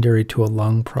secondary to a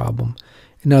lung problem.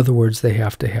 In other words, they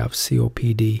have to have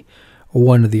COPD or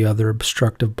one of the other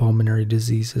obstructive pulmonary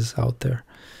diseases out there.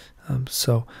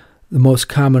 So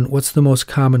what's the most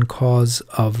common cause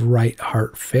of right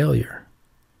heart failure?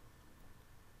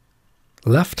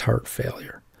 Left heart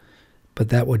failure. But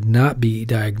that would not be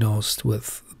diagnosed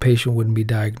with, the patient wouldn't be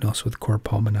diagnosed with cor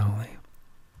pulmonale.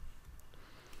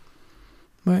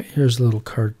 Right, here's a little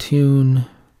cartoon.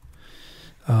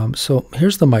 So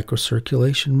here's the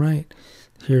microcirculation, right?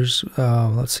 Here's,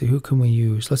 let's see, who can we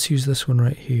use? Let's use this one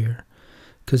right here.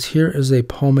 Because here is a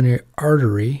pulmonary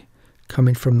artery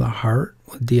coming from the heart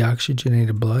with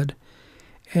deoxygenated blood.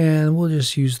 And we'll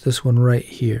just use this one right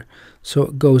here. So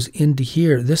it goes into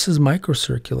here. This is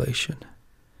microcirculation,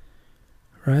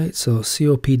 right? So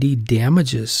COPD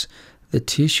damages the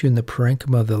tissue in the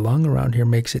parenchyma of the lung around here,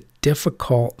 makes it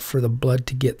difficult for the blood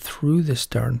to get through this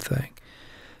darn thing.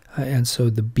 And so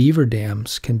the beaver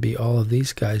dams can be all of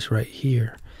these guys right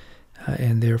here.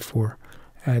 And therefore,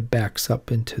 it backs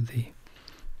up into the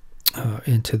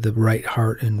right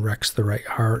heart and wrecks the right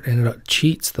heart. And it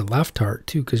cheats the left heart,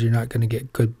 too, because you're not going to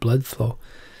get good blood flow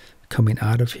coming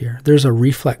out of here. There's a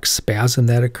reflex spasm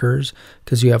that occurs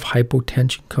because you have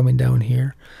hypotension coming down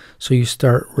here. So you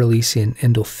start releasing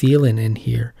endothelin in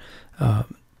here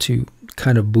to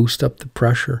kind of boost up the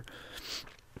pressure.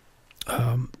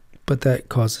 But but that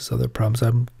causes other problems.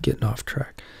 I'm getting off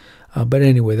track. But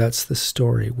anyway, that's the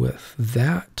story with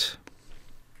that.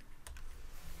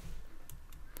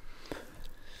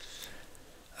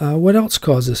 What else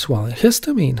causes swelling?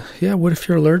 Histamine. Yeah, what if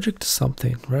you're allergic to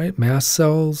something, right? Mast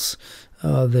cells,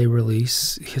 they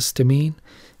release histamine,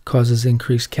 causes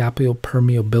increased capillary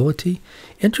permeability.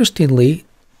 Interestingly,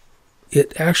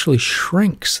 it actually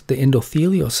shrinks the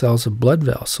endothelial cells of blood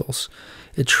vessels.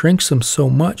 It shrinks them so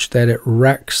much that it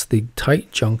wrecks the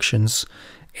tight junctions,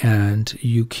 and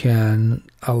you can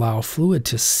allow fluid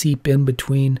to seep in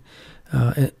between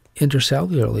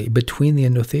intercellularly between the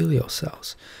endothelial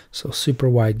cells. So super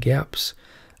wide gaps,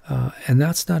 and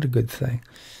that's not a good thing.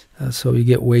 So you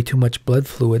get way too much blood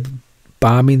fluid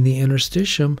bombing the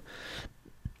interstitium.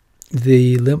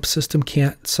 The lymph system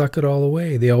can't suck it all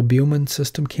away. The albumin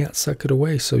system can't suck it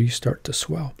away, so you start to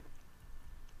swell.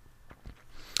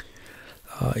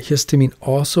 Histamine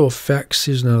also affects,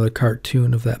 here's another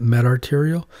cartoon of that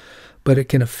metarterial, but it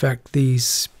can affect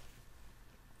these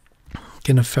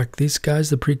guys,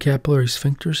 the precapillary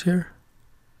sphincters here.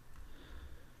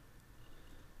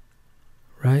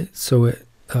 Right? So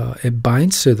it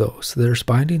binds to those. There's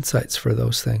binding sites for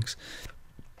those things.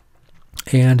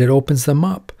 And it opens them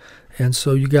up. And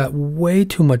so you got way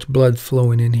too much blood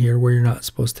flowing in here where you're not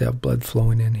supposed to have blood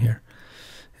flowing in here.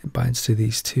 It binds to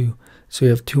these too. So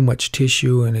you have too much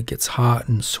tissue and it gets hot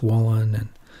and swollen and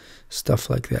stuff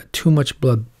like that. Too much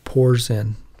blood pours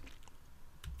in.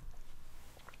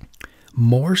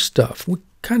 More stuff. We're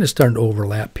kind of starting to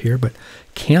overlap here, but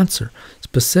cancer,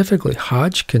 specifically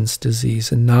Hodgkin's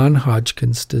disease and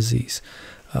non-Hodgkin's disease,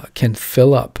 can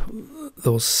fill up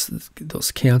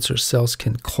those cancer cells,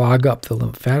 can clog up the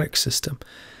lymphatic system,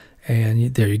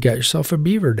 and there you got yourself a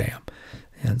beaver dam.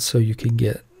 And so you can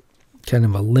get kind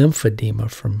of a lymphedema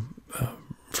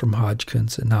from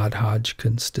Hodgkin's and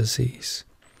non-Hodgkin's disease.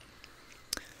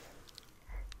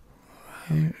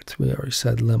 Right. We already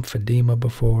said lymphedema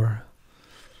before.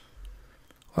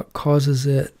 What causes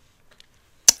it?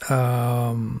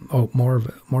 More of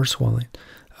it, more swelling.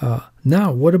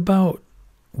 Now, what about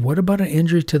an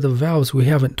injury to the valves? We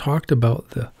haven't talked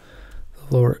about the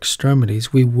lower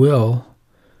extremities. We will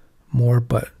more,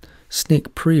 but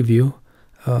sneak preview.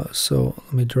 So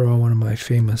let me draw one of my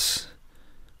famous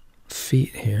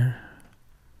feet here.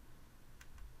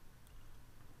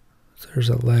 So there's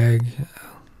a leg.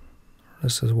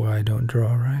 This is why I don't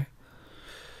draw, right?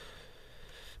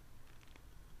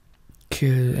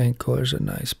 Ankle, there's a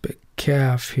nice big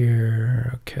calf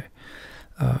here. Okay.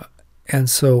 And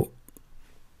so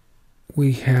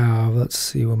we have, let's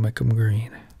see, we'll make them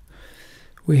green.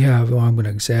 We have, I'm going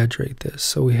to exaggerate this.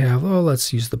 So we have,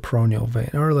 let's use the peroneal vein,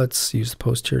 or let's use the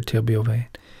posterior tibial vein.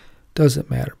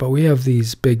 Doesn't matter. But we have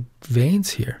these big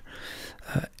veins here.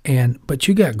 But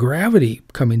you got gravity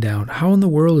coming down. How in the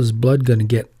world is blood going to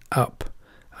get up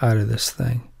out of this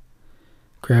thing?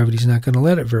 Gravity's not going to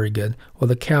let it very good. Well,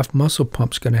 the calf muscle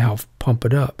pump's going to help pump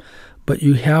it up. But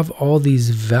you have all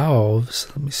these valves.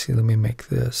 Let me see. Let me make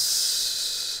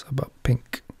this about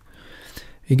pink.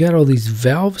 You got all these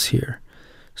valves here.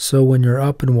 So when you're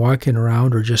up and walking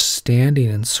around or just standing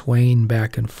and swaying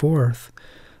back and forth,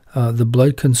 the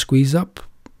blood can squeeze up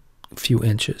a few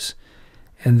inches.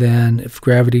 And then if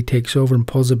gravity takes over and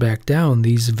pulls it back down,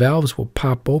 these valves will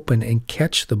pop open and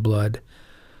catch the blood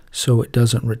so it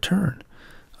doesn't return.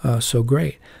 So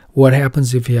great. What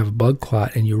happens if you have a blood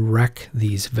clot and you wreck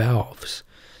these valves?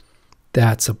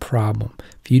 That's a problem.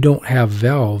 If you don't have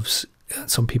valves,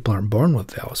 some people aren't born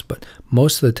with valves, but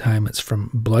most of the time it's from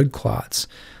blood clots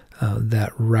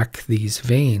that wreck these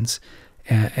veins,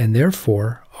 and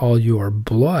therefore all your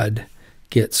blood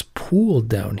gets pooled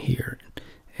down here.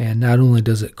 And not only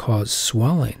does it cause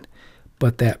swelling,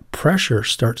 but that pressure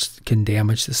can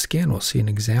damage the skin. We'll see an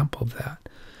example of that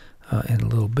in a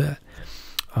little bit.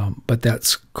 But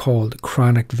that's called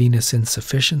chronic venous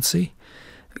insufficiency,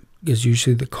 is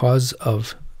usually the cause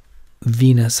of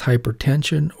venous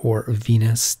hypertension or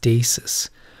venous stasis.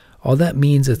 All that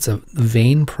means it's a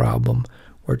vein problem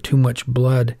where too much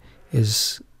blood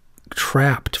is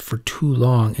trapped for too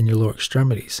long in your lower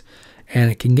extremities.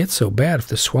 And it can get so bad if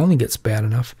the swelling gets bad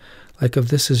enough. Like if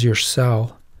this is your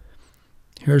cell,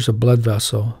 here's a blood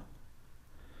vessel.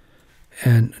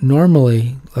 And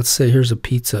normally, let's say here's a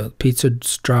pizza.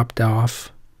 Pizza's dropped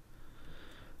off.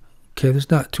 Okay, there's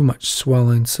not too much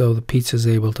swelling, so the pizza's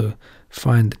able to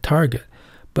find the target.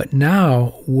 But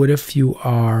now, what if you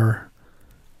are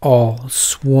all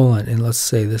swollen, and let's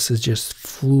say this is just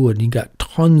fluid, and you got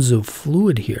tons of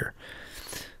fluid here?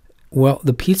 Well,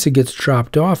 the pizza gets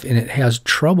dropped off, and it has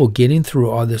trouble getting through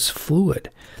all this fluid.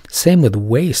 Same with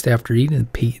waste. After eating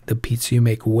the pizza, you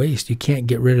make waste. You can't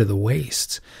get rid of the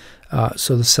wastes,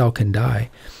 so the cell can die.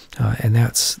 And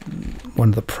that's one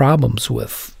of the problems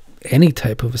with any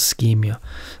type of ischemia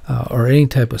or any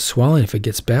type of swelling. If it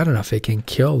gets bad enough, it can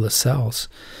kill the cells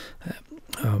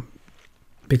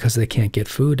because they can't get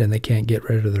food and they can't get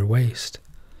rid of their waste.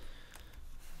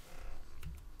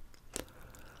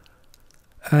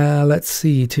 Let's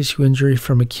see, tissue injury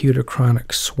from acute or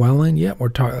chronic swelling. Yeah,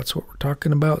 that's what we're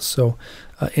talking about. So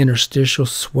interstitial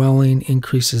swelling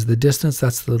increases the distance.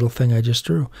 That's the little thing I just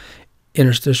drew.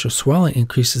 Interstitial swelling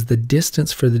increases the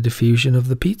distance for the diffusion of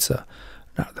the pizza.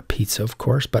 Not the pizza, of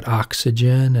course, but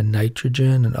oxygen and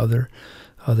nitrogen and other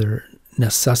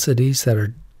necessities that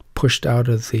are pushed out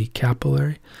of the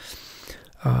capillary.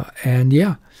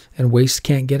 And waste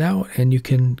can't get out, and you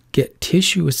can get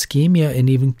tissue ischemia and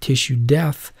even tissue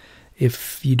death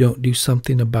if you don't do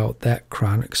something about that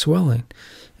chronic swelling.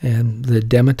 And the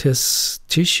edematous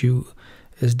tissue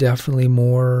is definitely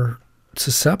more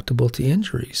susceptible to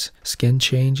injuries, skin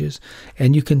changes,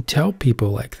 and you can tell people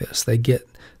like this. They get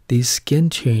these skin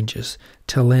changes,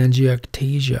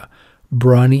 telangiectasia,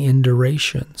 brawny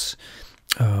indurations,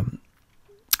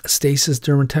 stasis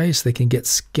dermatitis. They can get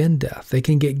skin death. They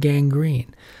can get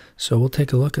gangrene. So we'll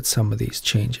take a look at some of these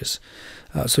changes.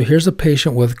 So here's a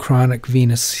patient with chronic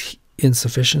venous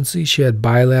insufficiency. She had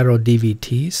bilateral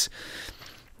DVTs.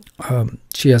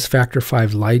 She has factor V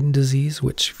Leiden disease,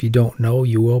 which if you don't know,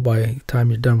 you will by the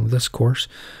time you're done with this course.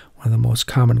 One of the most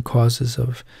common causes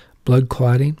of blood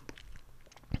clotting.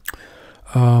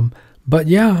 But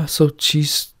yeah, so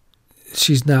she's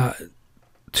not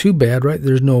too bad, right?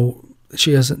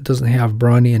 She doesn't have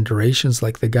brawny indurations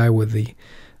like the guy with the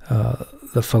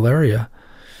filaria,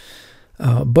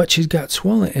 but she's got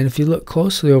swelling. And if you look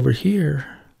closely over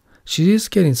here, she is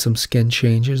getting some skin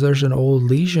changes. There's an old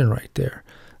lesion right there.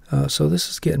 So this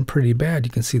is getting pretty bad.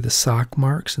 You can see the sock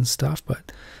marks and stuff,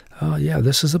 but yeah,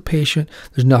 this is a patient.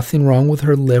 There's nothing wrong with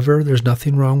her liver. There's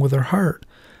nothing wrong with her heart.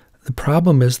 The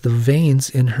problem is the veins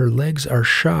in her legs are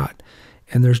shot,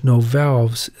 and there's no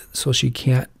valves, so she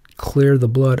can't clear the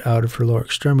blood out of her lower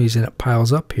extremities, and it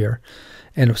piles up here.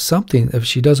 And if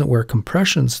she doesn't wear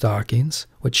compression stockings,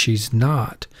 which she's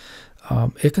not,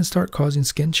 it can start causing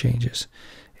skin changes.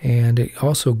 And it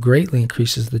also greatly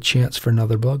increases the chance for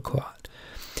another blood clot.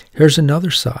 Here's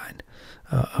another sign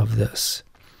of this.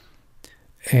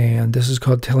 And this is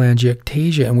called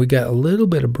telangiectasia. And we got a little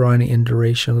bit of brawny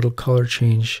induration, a little color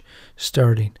change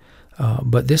starting.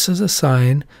 But this is a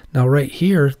sign. Now right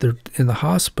here, they're in the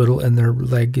hospital and their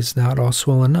leg is not all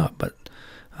swollen up. But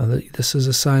this is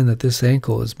a sign that this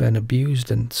ankle has been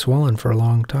abused and swollen for a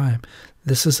long time.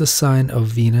 This is a sign of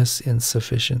venous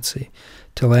insufficiency.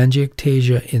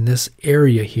 Telangiectasia in this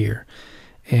area here.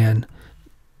 And,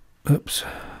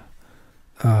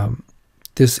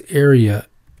 this area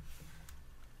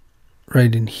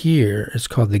right in here is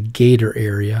called the gaiter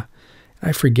area.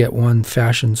 I forget, one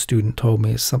fashion student told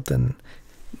me it's something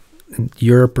in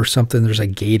Europe or something. There's a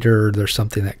gaiter, there's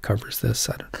something that covers this.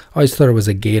 I always thought it was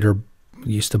a gaiter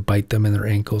used to bite them in their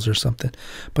ankles or something.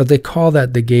 But they call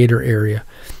that the gaiter area.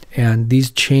 And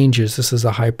these changes, this is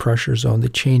a high pressure zone. The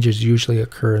changes usually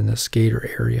occur in this gaiter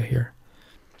area here.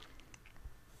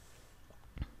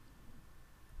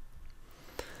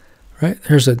 Right,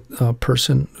 here's a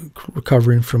person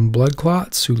recovering from blood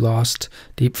clots who lost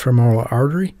deep femoral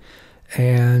artery.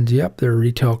 And yep, they're a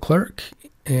retail clerk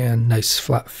and nice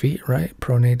flat feet, right?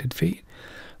 Pronated feet.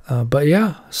 But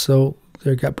yeah, so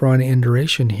they've got brawny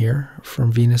induration here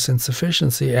from venous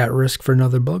insufficiency at risk for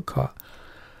another blood clot.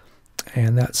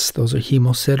 And those are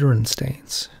hemosiderin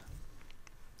stains.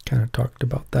 Kind of talked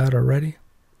about that already.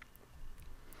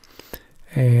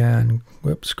 And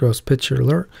whoops, gross picture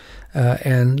alert.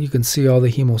 And you can see all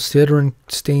the hemosiderin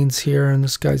stains here on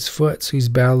this guy's foot. So he's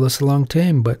battled this a long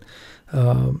time, but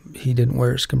he didn't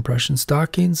wear his compression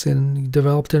stockings and he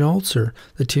developed an ulcer.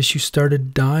 The tissue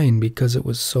started dying because it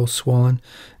was so swollen.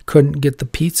 Couldn't get the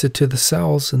pizza to the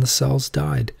cells, and the cells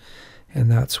died.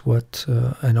 And that's what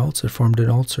formed an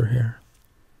ulcer here.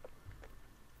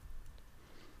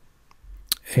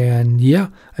 And yeah,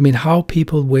 I mean, how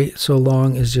people wait so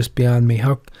long is just beyond me.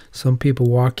 How some people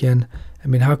walk in, I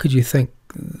mean, how could you think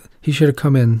he should have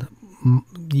come in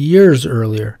years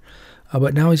earlier?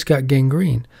 But now he's got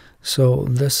gangrene. So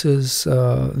this is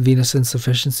a venous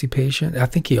insufficiency patient. I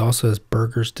think he also has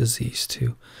Berger's disease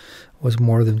too. It was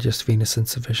more than just venous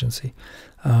insufficiency.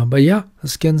 But yeah,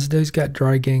 he's got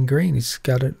dry gangrene. He's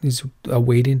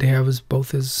waiting to have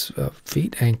both his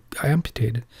feet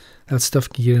amputated. That stuff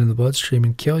can get in the bloodstream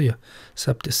and kill you.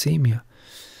 Septicemia.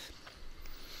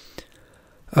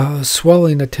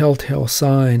 Swelling, a telltale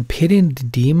sign. Pitting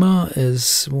edema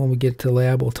is, when we get to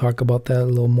lab, we'll talk about that a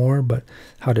little more, but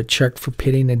how to check for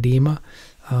pitting edema.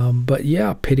 But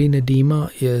yeah, pitting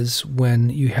edema is when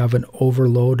you have an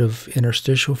overload of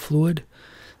interstitial fluid,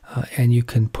 and you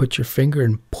can put your finger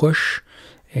and push,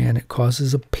 and it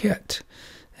causes a pit.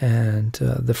 And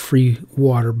the free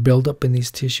water buildup in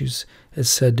these tissues is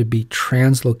said to be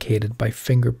translocated by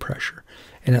finger pressure,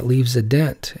 and it leaves a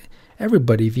dent.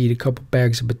 Everybody, if you eat a couple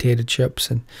bags of potato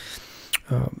chips and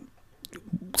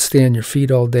stay on your feet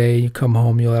all day, you come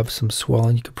home, you'll have some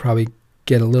swelling. You could probably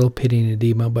get a little pitting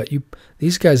edema, but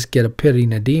these guys get a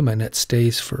pitting edema, and it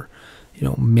stays for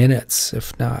minutes,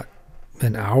 if not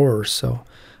an hour or so.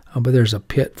 But there's a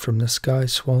pit from this guy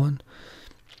swollen,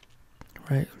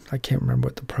 right? I can't remember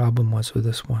what the problem was with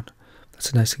this one.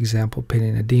 That's a nice example,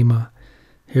 pitting edema.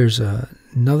 Here's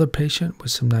another patient with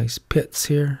some nice pits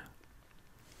here.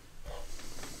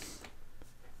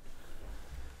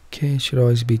 Okay, should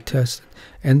always be tested.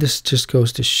 And this just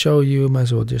goes to show you, might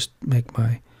as well just make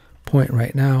my point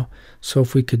right now. So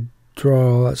if we could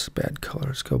draw, that's a bad color,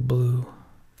 let's go blue.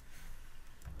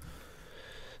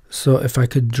 So if I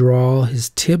could draw his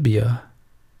tibia,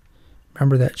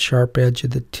 remember that sharp edge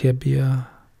of the tibia,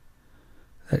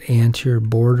 that anterior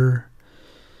border.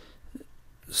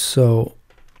 So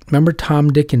remember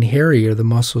Tom, Dick, and Harry are the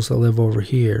muscles that live over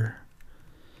here.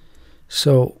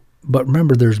 So, but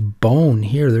remember there's bone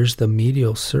here. There's the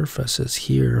medial surfaces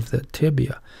here of the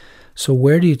tibia. So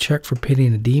where do you check for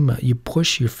pitting edema? You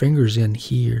push your fingers in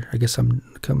here. I guess I'm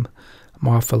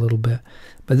off a little bit.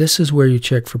 But this is where you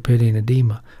check for pitting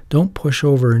edema. Don't push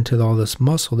over into all this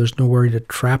muscle. There's nowhere to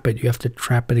trap it. You have to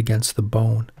trap it against the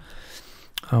bone.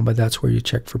 But that's where you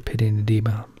check for pitting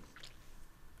edema.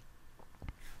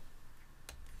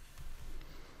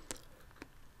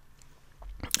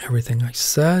 Everything I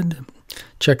said.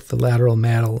 Check the lateral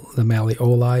the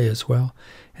malleoli as well.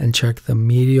 And check the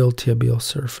medial tibial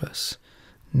surface,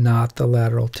 not the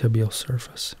lateral tibial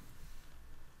surface.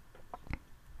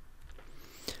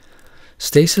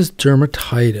 Stasis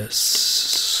dermatitis.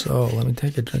 So let me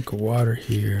take a drink of water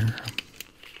here.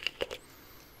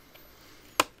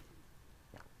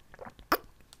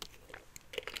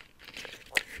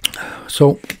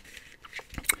 So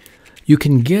you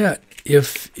can get,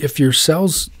 if your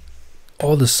cells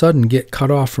all of a sudden get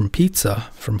cut off from pizza,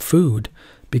 from food,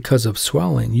 because of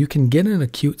swelling, you can get an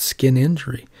acute skin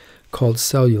injury called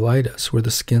cellulitis, where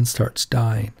the skin starts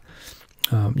dying.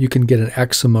 You can get an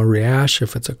eczema rash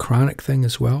if it's a chronic thing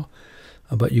as well,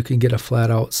 but you can get a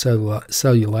flat-out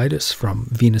cellulitis from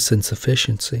venous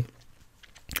insufficiency.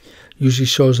 Usually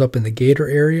shows up in the gaiter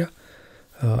area,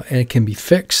 and it can be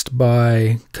fixed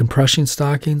by compression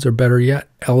stockings, or better yet,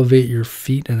 elevate your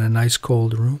feet in a nice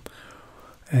cold room,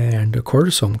 and a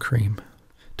cortisone cream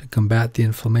to combat the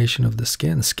inflammation of the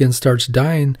skin. The skin starts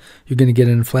dying, you're going to get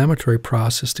an inflammatory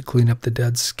process to clean up the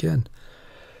dead skin.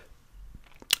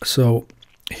 So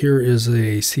here is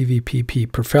a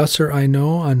CVPP professor I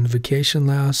know on vacation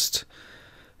last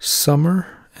summer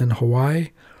in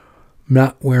Hawaii,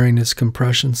 not wearing his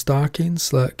compression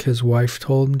stockings like his wife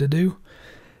told him to do.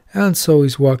 And so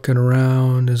he's walking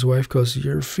around. His wife goes,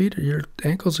 your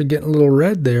ankles are getting a little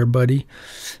red there, buddy.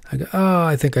 I go, oh,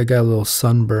 I think I got a little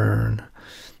sunburn.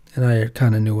 And I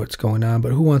kind of knew what's going on,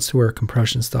 but who wants to wear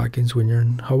compression stockings when you're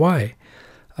in Hawaii?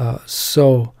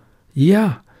 So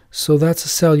that's a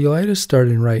cellulitis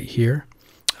starting right here.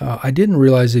 I didn't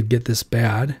realize it'd get this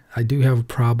bad. I do have a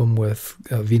problem with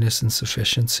venous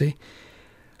insufficiency.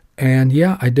 And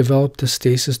yeah, I developed a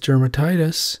stasis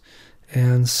dermatitis,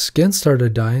 and skin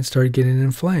started dying, started getting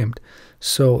inflamed.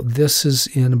 So this is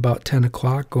in about 10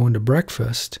 o'clock going to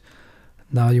breakfast.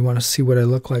 Now you want to see what I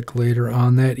look like later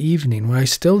on that evening, when I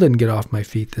still didn't get off my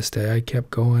feet this day. I kept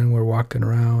going. We're walking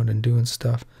around and doing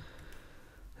stuff.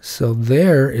 So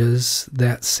there is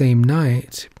that same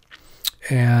night.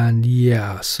 And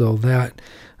yeah, so that,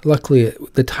 luckily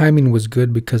the timing was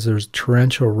good because there was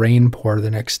torrential rain pour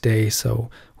the next day. So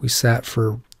we sat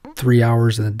for 3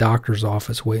 hours in the doctor's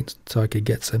office waiting so I could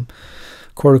get some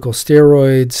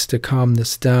corticosteroids to calm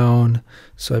this down.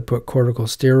 So I put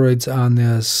corticosteroids on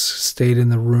this, stayed in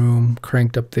the room,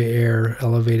 cranked up the air,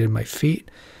 elevated my feet,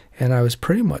 and I was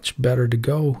pretty much better to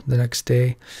go the next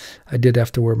day. I did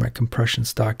have to wear my compression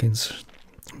stockings.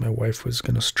 My wife was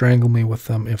going to strangle me with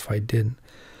them if I didn't.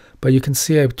 But you can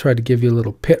see I tried to give you a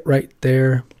little pit right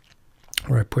there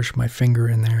where I pushed my finger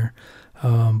in there.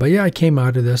 But yeah, I came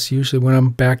out of this. Usually when I'm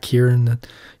back here,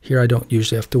 here I don't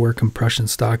usually have to wear compression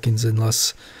stockings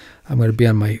unless I'm going to be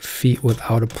on my feet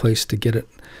without a place to get it.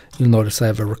 You'll notice I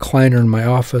have a recliner in my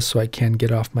office so I can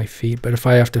get off my feet. But if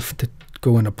I have to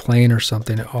go in a plane or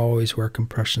something, I always wear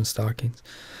compression stockings.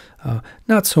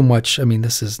 Not so much, I mean,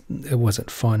 it wasn't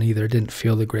fun either. It didn't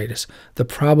feel the greatest. The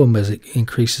problem is it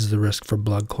increases the risk for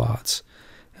blood clots.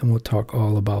 And we'll talk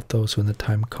all about those when the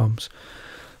time comes.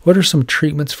 What are some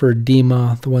treatments for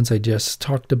edema? The ones I just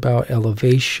talked about: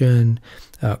 elevation,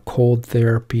 cold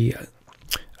therapy,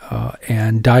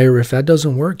 and if that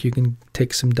doesn't work, you can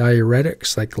take some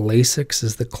diuretics, like Lasix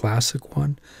is the classic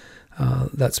one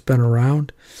that's been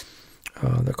around.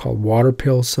 They're called water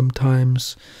pills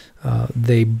sometimes.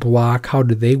 They block, how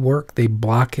do they work? They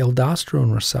block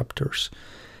aldosterone receptors.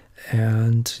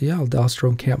 And yeah,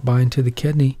 aldosterone can't bind to the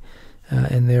kidney,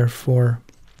 and therefore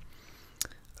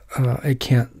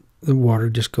the water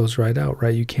just goes right out,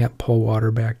 right? You can't pull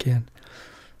water back in.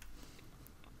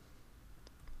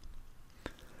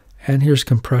 And here's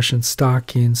compression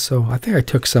stockings. So I think I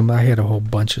took some. I had a whole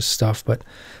bunch of stuff, but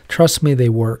trust me, they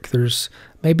work.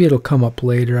 Maybe it'll come up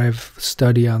later. I have a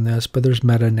study on this, but there's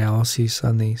meta-analyses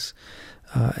on these.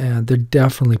 And they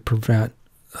definitely prevent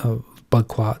blood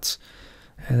clots.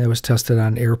 And it was tested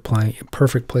on airplane.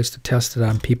 Perfect place to test it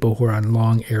on people who are on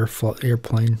long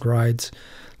airplane rides,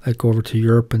 like over to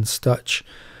Europe and such.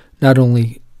 Not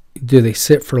only do they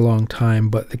sit for a long time,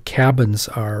 but the cabins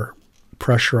are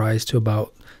pressurized to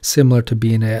about similar to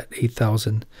being at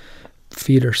 8,000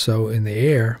 feet or so in the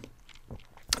air.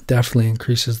 Definitely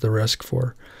increases the risk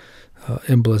for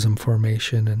embolism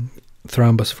formation and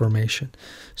thrombus formation.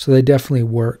 So they definitely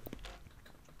work.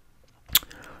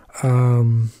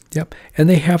 Yep. And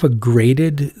they have a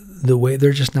graded, the way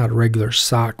they're just not a regular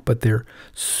sock, but they're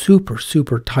super,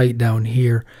 super tight down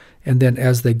here. And then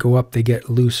as they go up, they get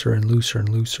looser and looser and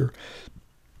looser.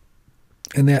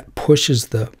 And that pushes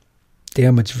the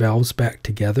damaged valves back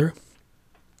together.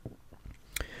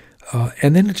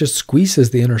 And then it just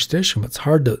squeezes the interstitium. It's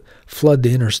hard to flood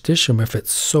the interstitium if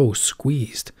it's so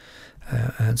squeezed.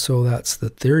 And so that's the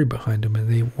theory behind them,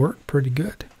 and they work pretty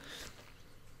good.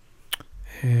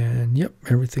 And yep,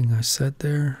 everything I said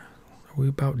there. Are we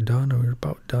about done? We're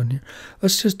about done here.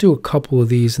 Let's just do a couple of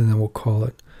these, and then we'll call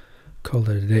it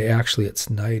a day. Actually, it's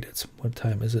night. What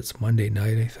time is it? It's Monday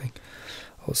night, I think.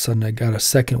 All of a sudden, I got a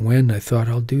second wind. I thought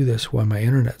I'll do this while my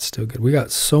internet's still good. We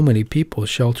got so many people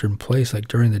shelter in place. Like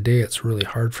during the day, it's really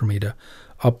hard for me to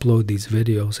upload these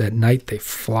videos. At night, they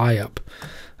fly up.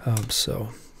 So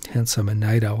hence, I'm a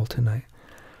night owl tonight.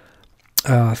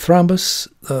 Thrombus,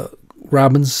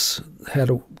 Robbins had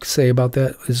to say about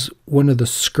that, is one of the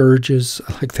scourges,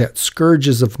 like that,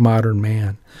 scourges of modern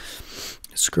man.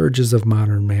 Scourges of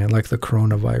modern man, like the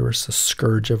coronavirus, the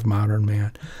scourge of modern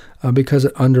man. Because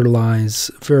it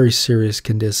underlies very serious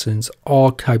conditions,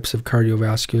 all types of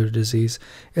cardiovascular disease.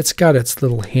 It's got its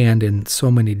little hand in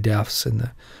so many deaths in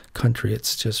the country.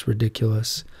 It's just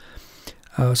ridiculous.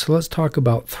 So let's talk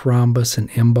about thrombus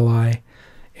and emboli.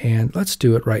 And let's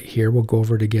do it right here. We'll go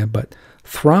over it again. But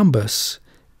thrombus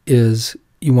is,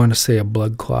 you want to say, a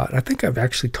blood clot. I think I've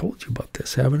actually told you about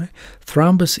this, haven't I?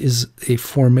 Thrombus is a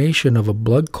formation of a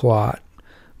blood clot,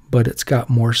 but it's got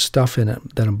more stuff in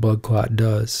it than a blood clot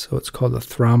does. So it's called a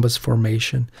thrombus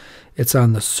formation. It's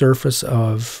on the surface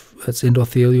of, it's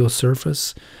endothelial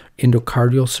surface,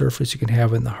 endocardial surface you can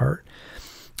have in the heart.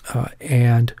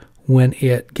 And when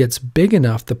it gets big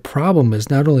enough, the problem is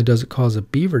not only does it cause a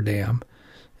beaver dam,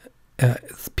 the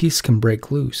piece can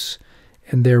break loose.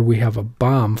 And there we have a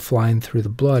bomb flying through the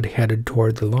blood headed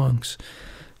toward the lungs.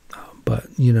 But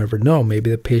you never know. Maybe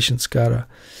the patient's got a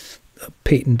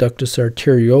patent ductus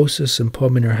arteriosus and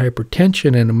pulmonary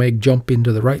hypertension, and it may jump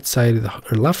into the right side of the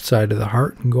or left side of the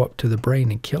heart and go up to the brain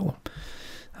and kill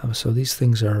them. So these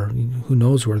things are, who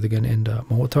knows where they're going to end up.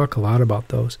 And we'll talk a lot about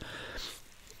those.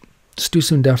 Let's do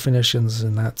some definitions,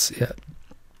 and that's it.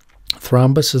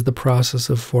 Thrombus is the process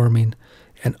of forming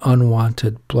an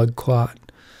unwanted blood clot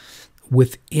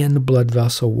within the blood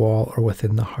vessel wall or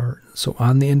within the heart. So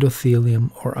on the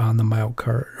endothelium or on the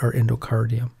myocard or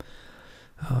endocardium.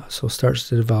 So it starts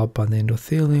to develop on the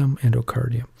endothelium,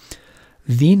 endocardium.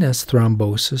 Venous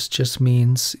thrombosis just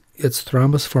means it's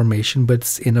thrombus formation, but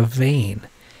it's in a vein.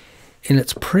 And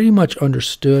it's pretty much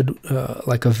understood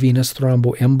like a venous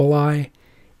thromboemboli.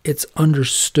 It's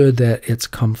understood that it's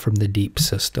come from the deep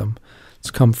system. It's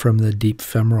come from the deep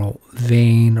femoral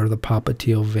vein or the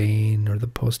popliteal vein or the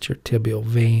posterior tibial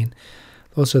vein.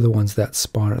 Those are the ones that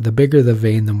spawn. The bigger the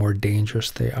vein, the more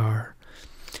dangerous they are.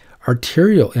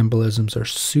 Arterial embolisms are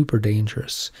super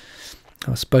dangerous,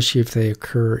 especially if they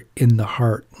occur in the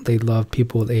heart. They love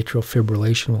people with atrial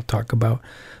fibrillation, we'll talk about.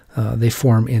 They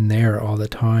form in there all the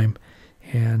time.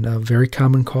 And a very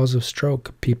common cause of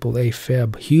stroke, people with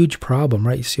AFib. Huge problem,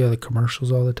 right? You see all the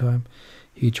commercials all the time.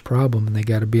 Huge problem, and they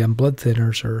got to be on blood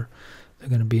thinners or they're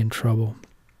going to be in trouble.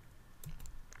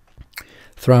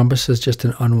 Thrombus is just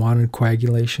an unwanted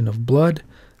coagulation of blood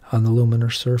on the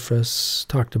luminar surface.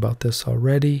 Talked about this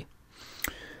already.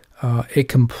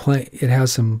 It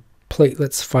has some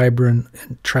platelets, fibrin,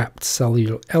 and trapped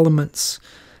cellular elements.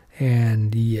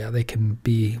 And yeah, they can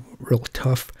be real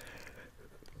tough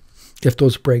if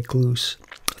those break loose.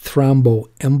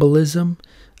 Thromboembolism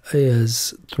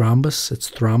is thrombus. It's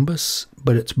thrombus,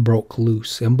 but it's broke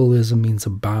loose. Embolism means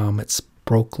a bomb. It's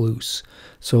broke loose.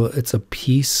 So it's a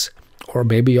piece, or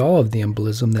maybe all of the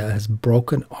embolism, that has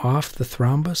broken off the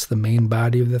thrombus, the main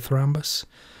body of the thrombus.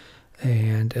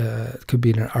 And it could be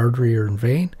in an artery or in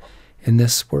vein. In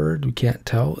this word, we can't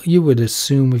tell. You would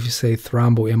assume if you say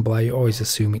thromboemboli, you always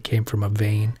assume it came from a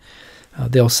vein.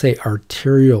 They'll say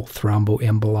arterial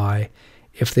thromboemboli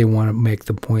if they want to make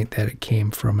the point that it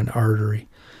came from an artery.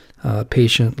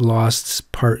 Patient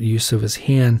lost part use of his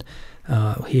hand.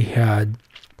 He had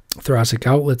thoracic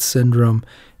outlet syndrome.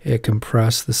 It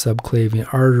compressed the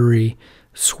subclavian artery,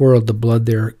 swirled the blood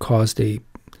there, caused an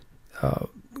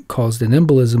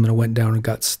embolism, and it went down and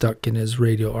got stuck in his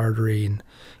radial artery, and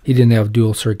he didn't have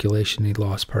dual circulation. He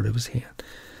lost part of his hand.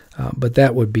 But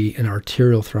that would be an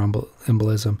arterial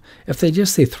thromboembolism. If they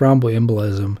just say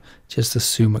thromboembolism, just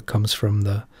assume it comes from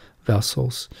the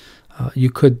vessels. You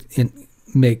could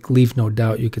leave no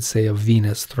doubt, you could say a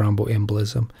venous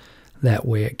thromboembolism. That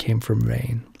way it came from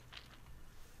vein.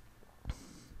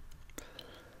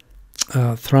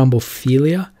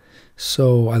 Thrombophilia.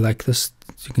 So I like this.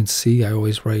 As you can see, I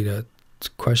always write a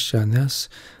question on this.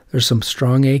 There's some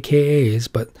strong AKAs,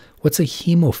 but what's a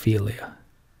hemophilia?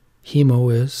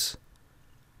 Hemo is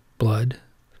blood.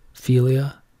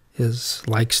 Philia is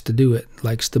likes to do it,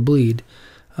 likes to bleed.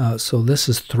 So this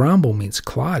is thrombo, means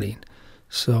clotting.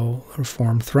 So, or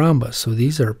form thrombus. So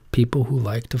these are people who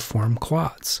like to form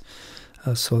clots.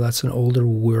 So that's an older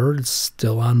word. It's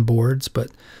still on boards,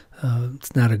 but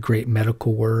it's not a great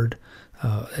medical word.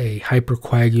 A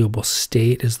hypercoagulable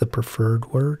state is the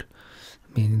preferred word,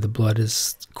 meaning the blood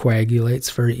coagulates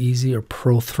very easy, or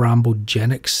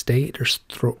prothrombogenic state, or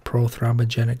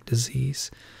prothrombogenic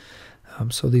disease.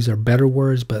 So these are better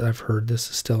words, but I've heard this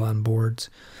is still on boards.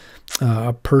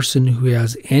 A person who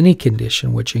has any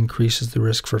condition which increases the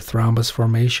risk for thrombus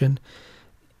formation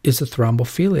is a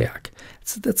thrombophiliac.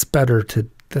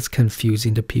 That's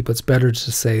confusing to people. It's better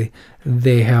to say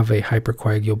they have a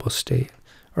hypercoagulable state,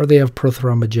 or they have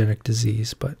prothrombogenic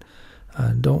disease, but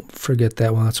don't forget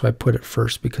that one. That's why I put it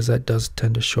first, because that does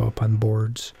tend to show up on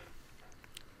boards.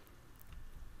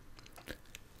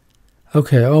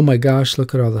 Okay, oh my gosh,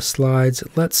 look at all the slides.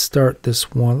 Let's start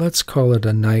this one. Let's call it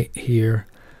a night here.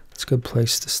 It's a good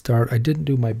place to start. I didn't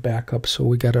do my backup, so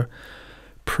we got to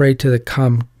pray to the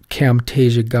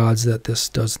Camtasia gods that this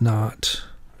does not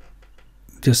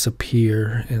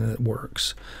disappear and it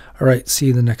works. All right, see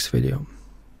you in the next video.